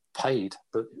have paid,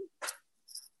 but.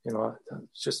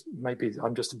 Just maybe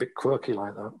I'm just a bit quirky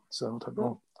like that, so I don't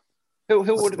know. Who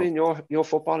would have been your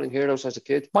footballing heroes as a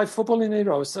kid? My footballing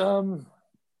heroes,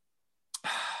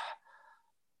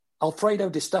 Alfredo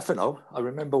Di Stefano. I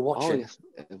remember watching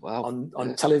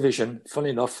on television. Funny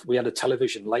enough, we had a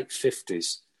television late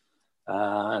 50s,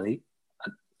 and I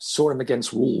saw him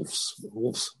against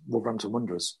Wolverhampton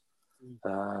Wanderers.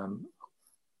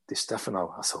 Di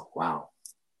Stefano. I thought, wow,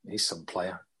 he's some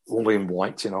player. All in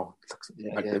white,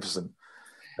 magnificent.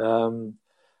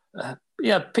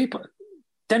 People.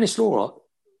 Dennis Law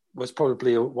was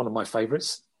probably one of my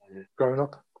favourites growing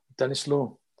up. Dennis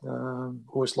Law,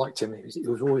 always liked him. He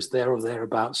was always there or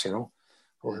thereabouts,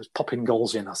 always popping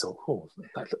goals in. I thought,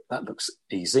 that looks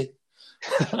easy.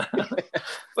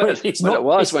 But it's not. It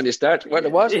was when you started. When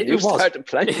it was, you started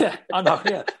playing. Yeah, I know.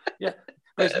 Yeah.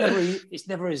 But it's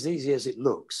never as easy as it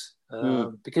looks.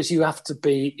 Because you have to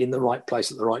be in the right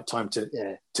place at the right time to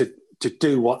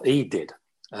do what he did,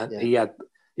 and he had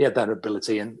that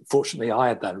ability, and fortunately I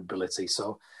had that ability.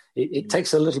 So it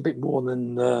takes a little bit more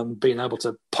than being able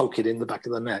to poke it in the back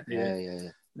of the net. Yeah.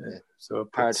 So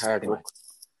hard work.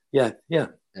 Yeah. Do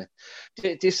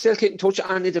you still keep in touch with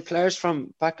any of the players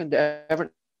from back in the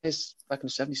Everton days, back in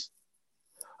the 70s?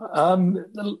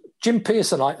 Jim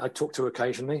Pearson I talk to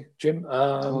occasionally. Jim.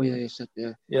 You said,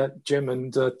 yeah. Jim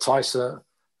and Tyser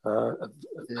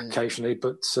occasionally,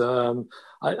 but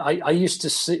I used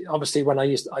to see. Obviously, when I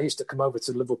used to come over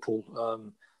to Liverpool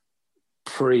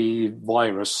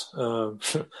pre-virus. I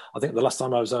think the last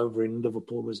time I was over in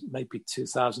Liverpool was maybe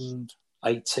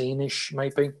 2018-ish,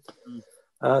 maybe.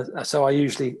 So I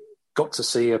usually got to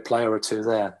see a player or two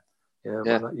there.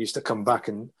 When I used to come back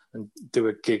and do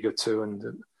a gig or two and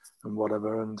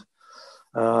whatever,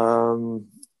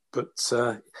 but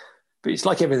it's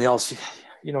like everything else,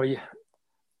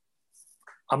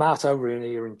 I'm out over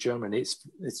here in Germany. It's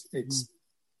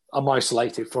I'm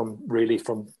isolated from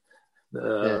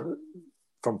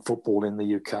football in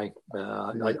the UK.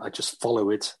 I just follow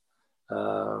it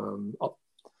on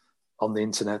the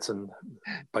internet and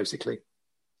basically.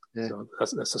 So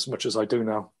that's as much as I do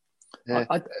now.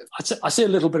 I see a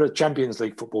little bit of Champions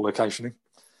League football occasionally.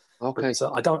 Okay.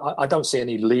 But, I don't see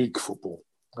any league football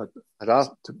at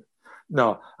all.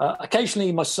 No.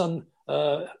 Occasionally, my son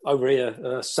over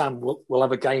here, Sam will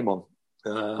have a game on.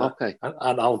 Okay.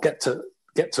 And I'll get to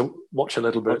watch a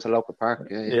little bit. Go to local park.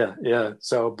 Yeah.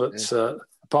 So, but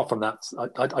apart from that,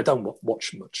 I don't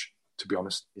watch much, to be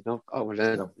honest. You know. Oh well,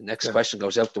 then the next question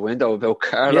goes out the window about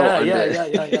Carlo.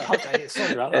 Yeah. Okay,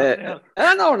 sorry about that.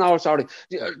 No, sorry.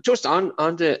 Just on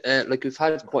the like we've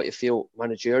had quite a few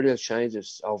managerial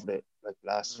changes over the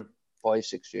last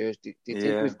 5-6 years. Do you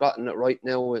think we've gotten it right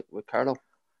now with Carlo?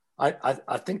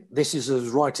 I think this is as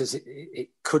right as it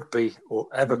could be or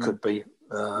ever could be.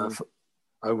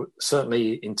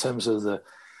 Certainly in terms of the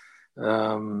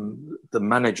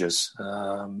managers,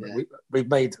 we've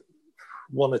made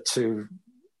one or two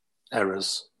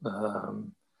errors,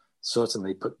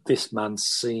 certainly, but this man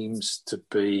seems to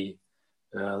be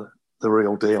the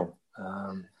real deal.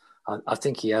 I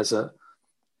think he has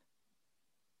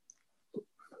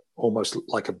almost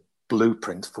like a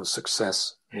blueprint for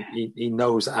success. He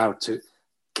knows how to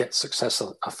get success,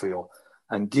 I feel,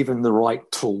 and given the right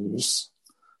tools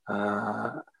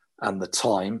and the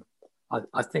time,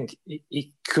 I think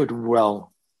he could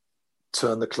well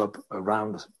turn the club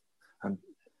around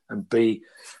and be,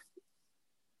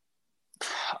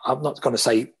 I'm not going to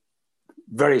say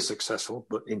very successful,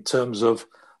 but in terms of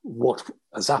what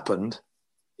has happened,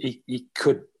 he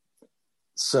could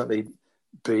certainly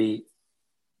be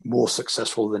more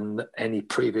successful than any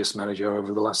previous manager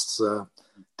over the last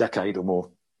decade or more.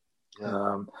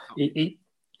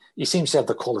 He seems to have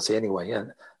the quality anyway,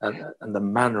 and the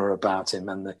manner about him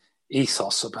and the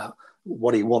ethos about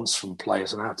what he wants from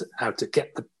players and how to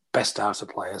get the best out of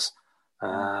players.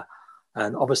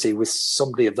 And obviously with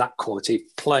somebody of that quality,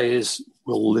 players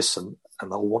will listen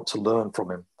and they'll want to learn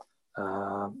from him.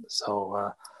 I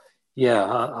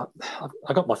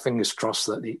got my fingers crossed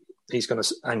that he's going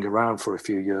to hang around for a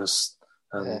few years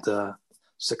and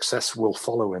success will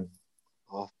follow him.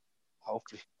 Oh,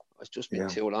 hopefully. It's just been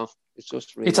too long. It's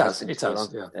just really it has.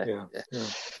 Yeah.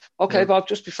 Okay, Bob,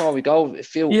 just before we go, a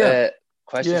few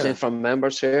questions in from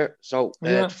members here. So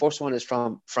the first one is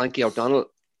from Frankie O'Donnell,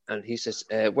 and he says,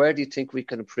 where do you think we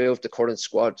can improve the current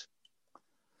squad?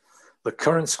 The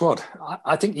current squad?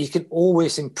 I think you can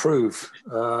always improve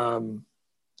all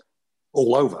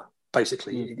over,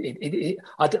 basically.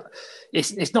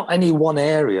 It's not any one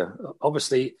area.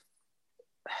 Obviously,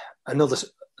 another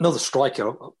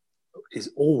striker is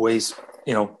always,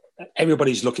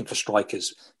 everybody's looking for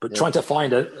strikers, but trying to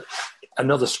find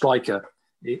another striker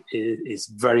is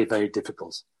very, very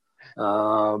difficult.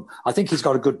 I think he's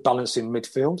got a good balance in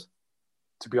midfield,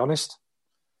 to be honest.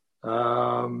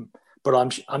 But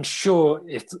I'm sure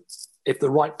if the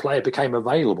right player became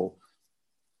available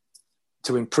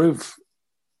to improve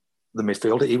the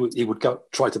midfield, he would go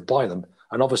try to buy them.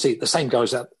 And obviously the same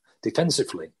goes out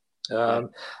defensively. I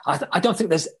don't think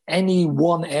there's any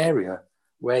one area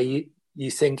where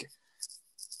you think,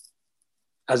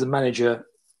 as a manager,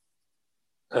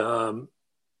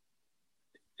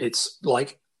 it's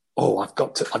like, I've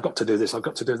got to do this, I've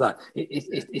got to do that.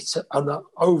 It's an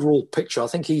overall picture. I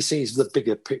think he sees the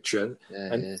bigger picture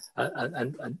and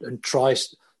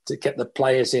tries to get the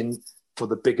players in for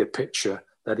the bigger picture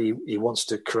that he wants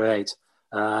to create.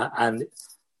 And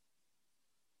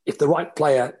if the right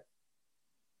player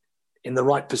in the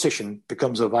right position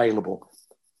becomes available,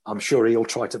 I'm sure he'll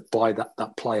try to buy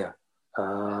that player.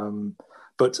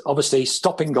 But obviously,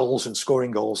 stopping goals and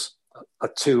scoring goals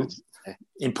are two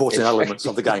important elements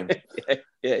of the game.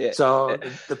 So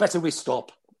the better we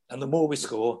stop and the more we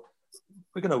score,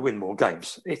 we're going to win more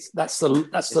games. That's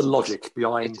the logic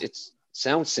behind. It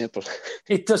sounds simple.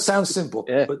 It does sound simple,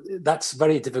 but that's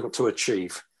very difficult to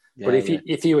achieve. But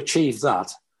if you achieve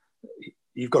that,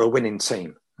 you've got a winning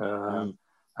team. And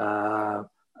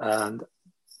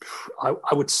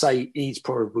I would say he's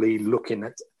probably looking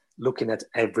at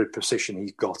every position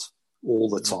he's got all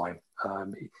the time.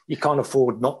 You can't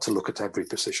afford not to look at every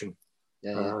position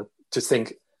to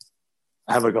think,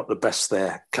 have I got the best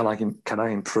there? Can I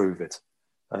improve it?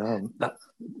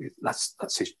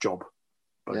 That's his job,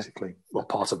 basically. Well,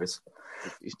 part of it.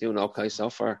 He's doing okay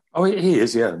so far. Oh, he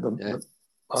is. Yeah.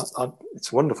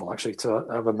 It's wonderful actually to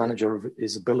have a manager of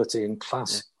his ability and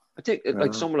class. I think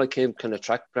like someone like him can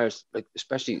attract players, like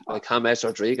especially like James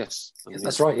Rodriguez.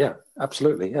 That's right. Yeah,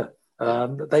 absolutely. Yeah,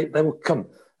 they will come.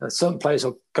 Certain players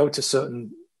will go to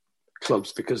certain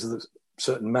clubs because of the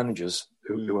certain managers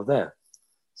who are there.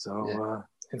 So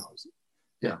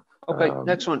Okay,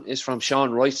 next one is from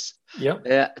Sean Rice.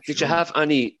 Did you have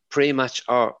any pre-match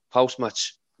or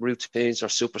post-match routines or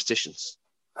superstitions?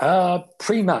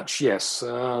 Pre-match, yes.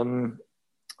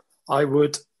 I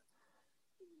would.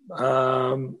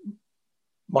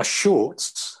 My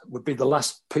shorts would be the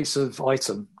last piece of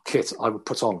kit I would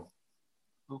put on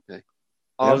Okay.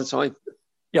 All the time?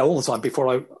 Yeah, all the time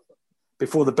before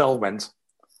the bell went.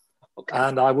 Okay.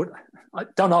 And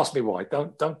don't ask me why.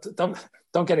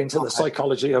 Don't get into the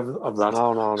psychology of that.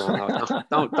 No.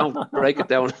 Don't break it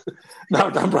down. No,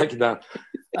 don't break it down.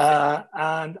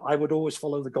 And I would always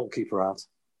follow the goalkeeper out.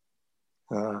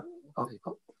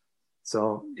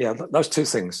 So yeah, those two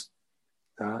things.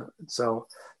 So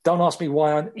don't ask me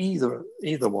why on either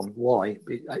one. Why?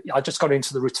 I just got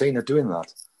into the routine of doing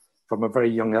that from a very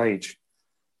young age.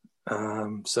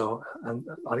 So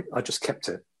I just kept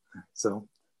it. So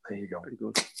there you go. Very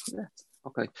good. Yeah.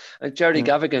 Okay. And Jerry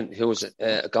Gavigan, who was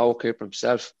a goalkeeper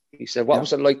himself, he said, "What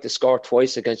was it like to score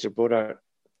twice against your brother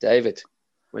David?"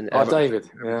 David.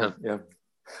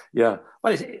 Yeah.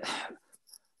 Well,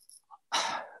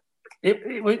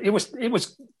 it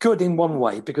was good in one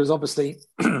way because obviously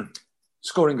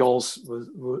scoring goals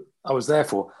I was there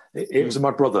for. It was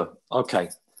my brother. Okay,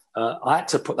 I had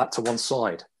to put that to one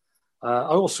side. I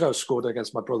also scored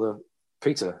against my brother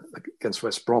Peter against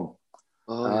West Brom.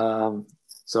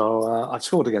 So I've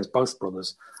scored against both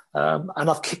brothers, and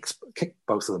I've kicked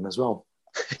both of them as well.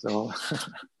 So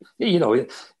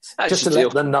just to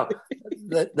let them know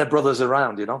that their brothers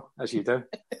around, as you do.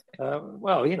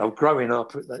 Growing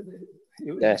up,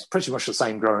 it's pretty much the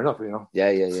same growing up.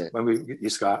 Yeah. When we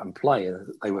used to go out and play,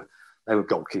 they were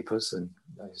goalkeepers, and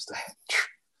I used to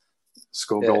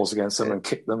score goals against them and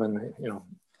kick them, and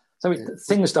so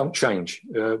things don't change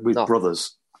with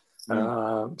brothers.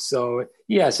 So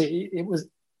yes, it was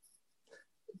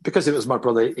because it was my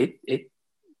brother. It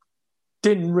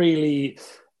didn't really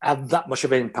have that much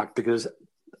of an impact because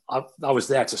I was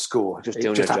there to score.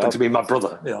 It just happened to be my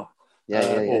brother,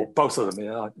 or both of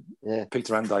them,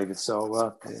 Peter and David.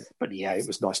 So, but it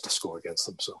was nice to score against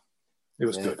them. So it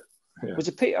was good. Yeah. Was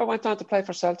it Peter who went on to play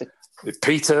for Celtic?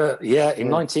 Peter, in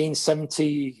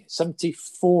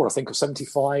 1974, I think, or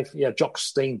 75. Yeah, Jock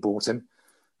Stein bought him.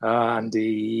 And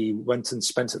he went and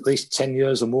spent at least 10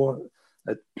 years or more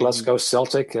at Glasgow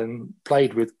Celtic and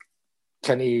played with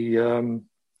Kenny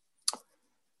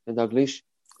Dalglish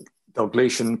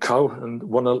and co. and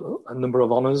won a number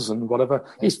of honours and whatever.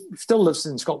 He still lives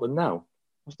in Scotland now.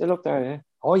 Still up there, yeah?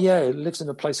 Oh, yeah. He lives in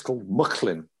a place called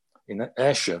Mucklin in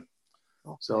Ayrshire.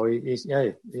 Okay. So he's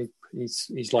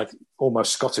like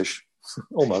almost Scottish.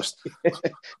 Almost.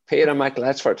 Peter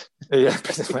Latchford. Yeah,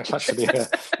 Peter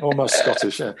Latchford, almost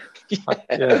Scottish, yeah.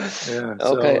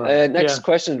 Okay, next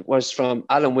question was from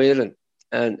Alan Whelan.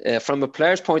 And from a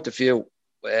player's point of view,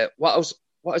 what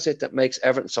is it that makes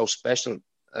Everton so special?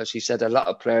 As he said, a lot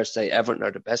of players say Everton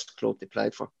are the best club they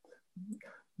played for.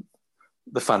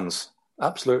 The fans.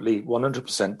 Absolutely,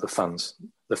 100% the fans.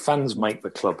 The fans make the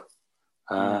club.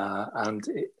 And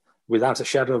without a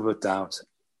shadow of a doubt,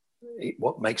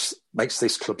 what makes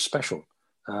this club special.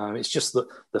 It's just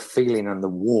the feeling and the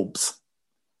warmth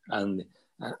and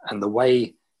the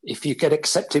way, if you get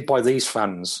accepted by these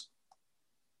fans,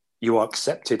 you are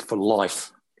accepted for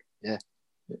life. Yeah.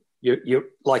 You're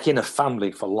like in a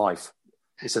family for life.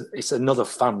 It's another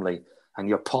family, and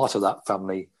you're part of that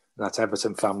family, that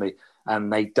Everton family,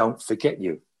 and they don't forget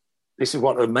you. This is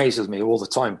what amazes me all the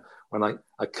time when I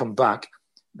come back,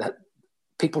 that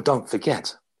people don't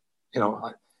forget.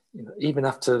 Even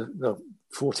after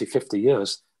 40, 50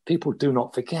 years, people do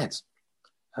not forget.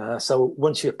 So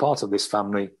once you're part of this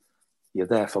family, you're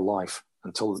there for life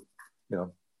until,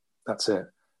 that's it.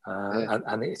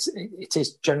 And it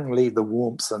is generally the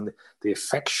warmth and the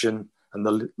affection and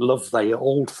the love they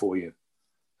hold for you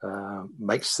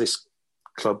makes this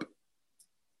club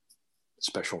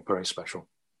special, very special.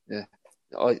 Yeah.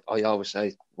 I always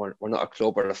say we're not a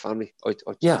club or a family.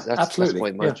 Absolutely. That's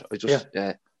my mantra.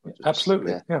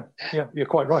 Absolutely. Yeah, you're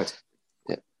quite right.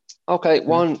 Yeah. Okay,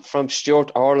 one from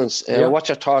Stuart Orleans. What's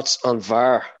your thoughts on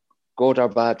VAR? Good or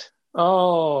bad?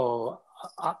 Oh,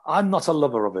 I'm not a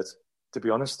lover of it, to be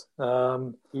honest.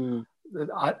 But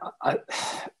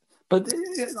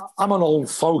I'm an old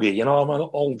fogey, I'm an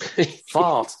old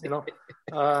fart,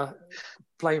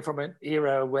 playing from an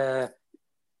era where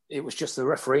it was just the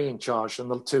referee in charge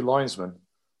and the two linesmen.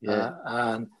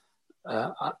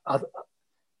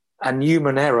 And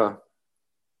human error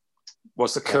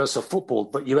was the curse of football,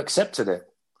 but you accepted it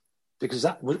because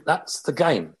that's the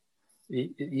game.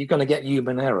 You're going to get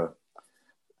human error.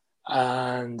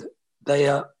 And they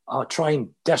are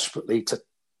trying desperately to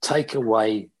take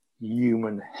away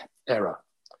human error.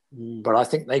 But I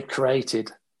think they've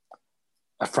created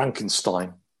a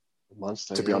Frankenstein,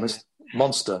 monster, to be honest.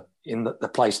 Monster in the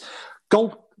place.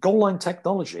 Goal line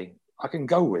technology, I can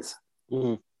go with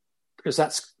because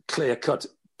that's clear cut.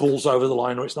 Ball's over the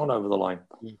line or it's not over the line.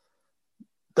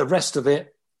 The rest of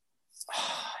it,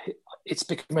 it's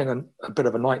becoming a bit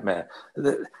of a nightmare.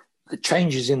 The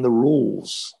changes in the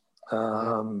rules,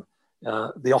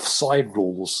 the offside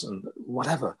rules and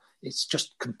whatever, it's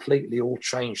just completely all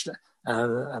changed.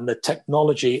 And the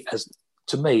technology,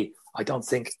 to me, I don't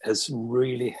think has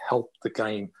really helped the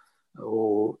game.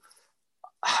 Or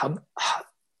I'm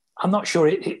not sure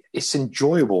it's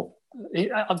enjoyable.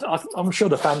 I'm sure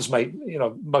the fans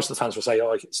most of the fans will say,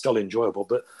 "Oh, it's still enjoyable,"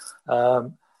 but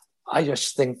I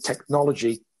just think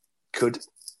technology could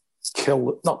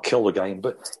not kill the game,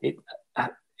 but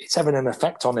it's having an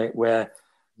effect on it where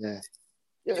you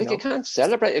can't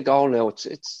celebrate a goal now.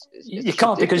 It's you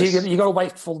can't, because you got to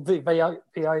wait for the VAR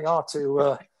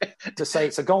to say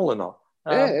it's a goal or not.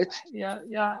 I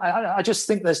just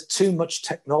think there's too much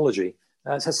technology.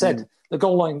 As I said, the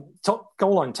goal line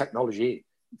technology,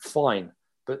 fine,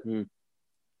 but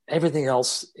everything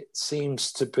else, it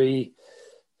seems to be,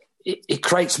 it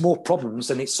creates more problems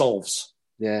than it solves.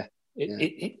 VAR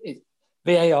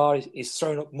is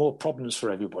throwing up more problems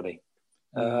for everybody.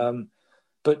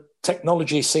 But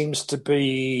technology seems to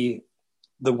be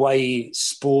the way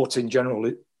sport in general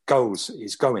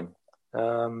is going.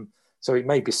 So it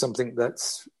may be something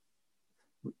that's,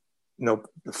 the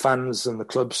fans and the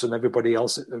clubs and everybody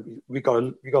else, we got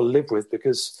to live with,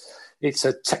 because it's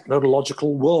a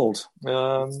technological world.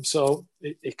 So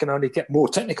it can only get more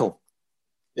technical.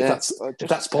 If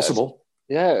that's possible.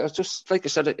 It's just like I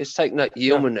said, it's taking that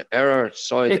human error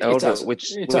side out of it,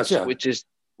 which is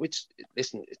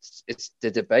listen, it's the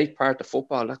debate part of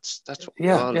football. That's what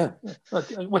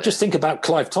Well, just think about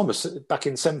Clive Thomas back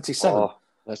in '77. Oh,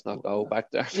 let's not go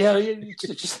back there.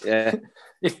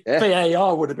 If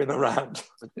VAR would have been around,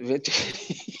 we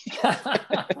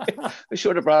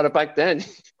should have brought it back then.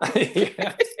 But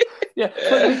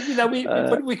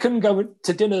we couldn't go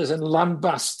to dinners and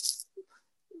lambast.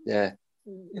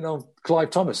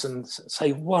 Clive Thomas and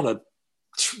say what a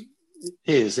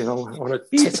is, what a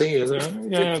titty is.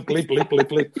 Bleep, bleep, bleep,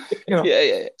 bleep.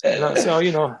 So,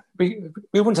 we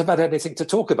wouldn't have had anything to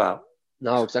talk about.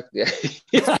 No, exactly.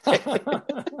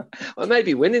 Well,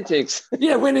 maybe winning things.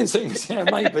 Winning things.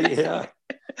 Maybe.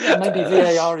 Maybe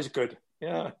VAR is good.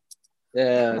 Okay,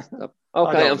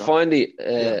 and finally,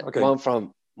 one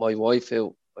from my wife,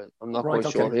 who I'm not quite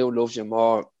sure who loves you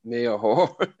more, me or her.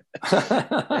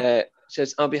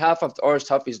 Says, on behalf of the Irish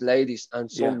Toffees ladies and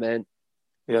some men,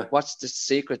 what's the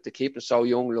secret to keeping so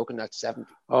young looking at 70?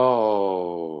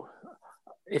 Oh,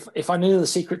 if I knew the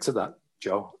secret to that,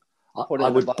 Joe, I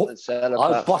would bottle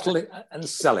it and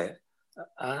sell it.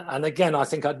 And again, I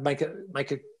think I'd make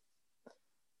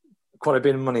quite a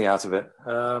bit of money out of it.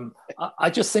 I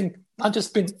just think I've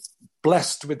just been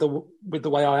blessed with the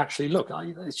way I actually look.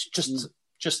 It's just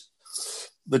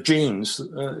the genes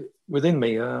within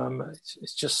me.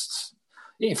 It's just,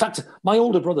 in fact, my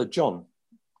older brother John,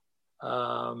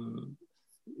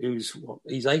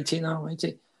 he's 80 now.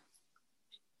 80.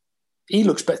 He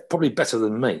looks probably better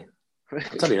than me. I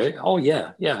tell you. Oh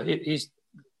yeah. He's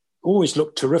always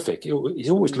looked terrific. He's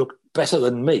always looked better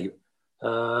than me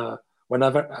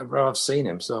whenever I've seen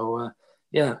him. So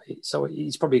so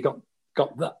he's probably got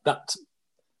that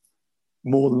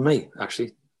more than me,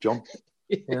 actually, John.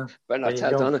 Better not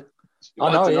tell Donna.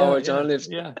 I know where John lives.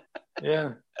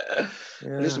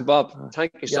 Listen, Bob,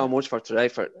 thank you so much for today.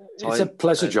 It's a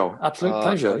pleasure, Joe. Absolute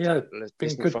pleasure. It's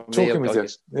been good talking with you.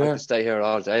 I could stay here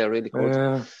all day. I really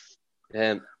could.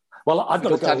 Well, I've got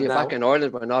to go have you now. Back in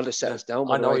Ireland when all this settles down.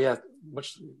 I know, I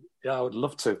would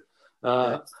love to.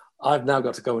 I've now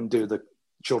got to go and do the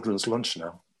children's lunch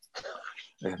now.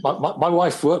 My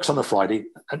wife works on a Friday,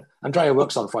 and Andrea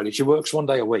works on a Friday. She works one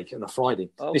day a week on a Friday.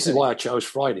 Okay. This is why I chose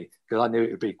Friday, because I knew it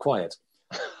would be quiet.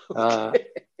 But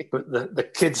the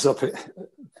kids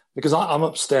because I'm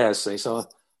upstairs, see, so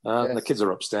the kids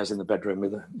are upstairs in the bedroom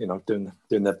with doing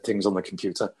their things on the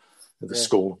computer at the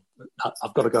school.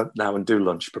 I've got to go now and do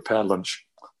lunch, prepare lunch.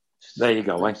 There you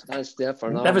go, That's there for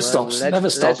now. Never stops.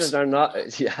 Legends are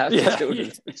not. You have to do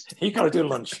it. You got to do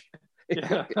lunch.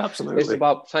 Yeah, absolutely. Listen,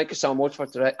 Bob, thank you so much for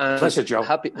today. And pleasure, Joe.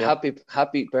 Happy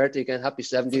birthday again. Happy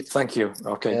 70th. Thank you.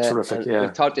 Okay, terrific.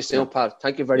 We'll talk to you soon, pal.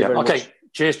 Thank you very much. Okay,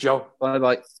 cheers, Joe.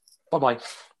 Bye-bye. Bye-bye.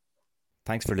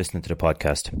 Thanks for listening to the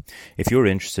podcast. If you're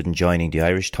interested in joining the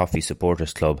Irish Toffee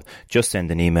Supporters Club, just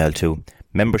send an email to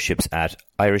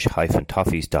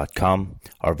memberships@irish-toffees.com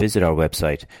or visit our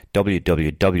website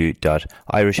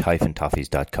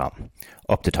www.irish-toffees.com.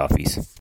 Up the Toffees.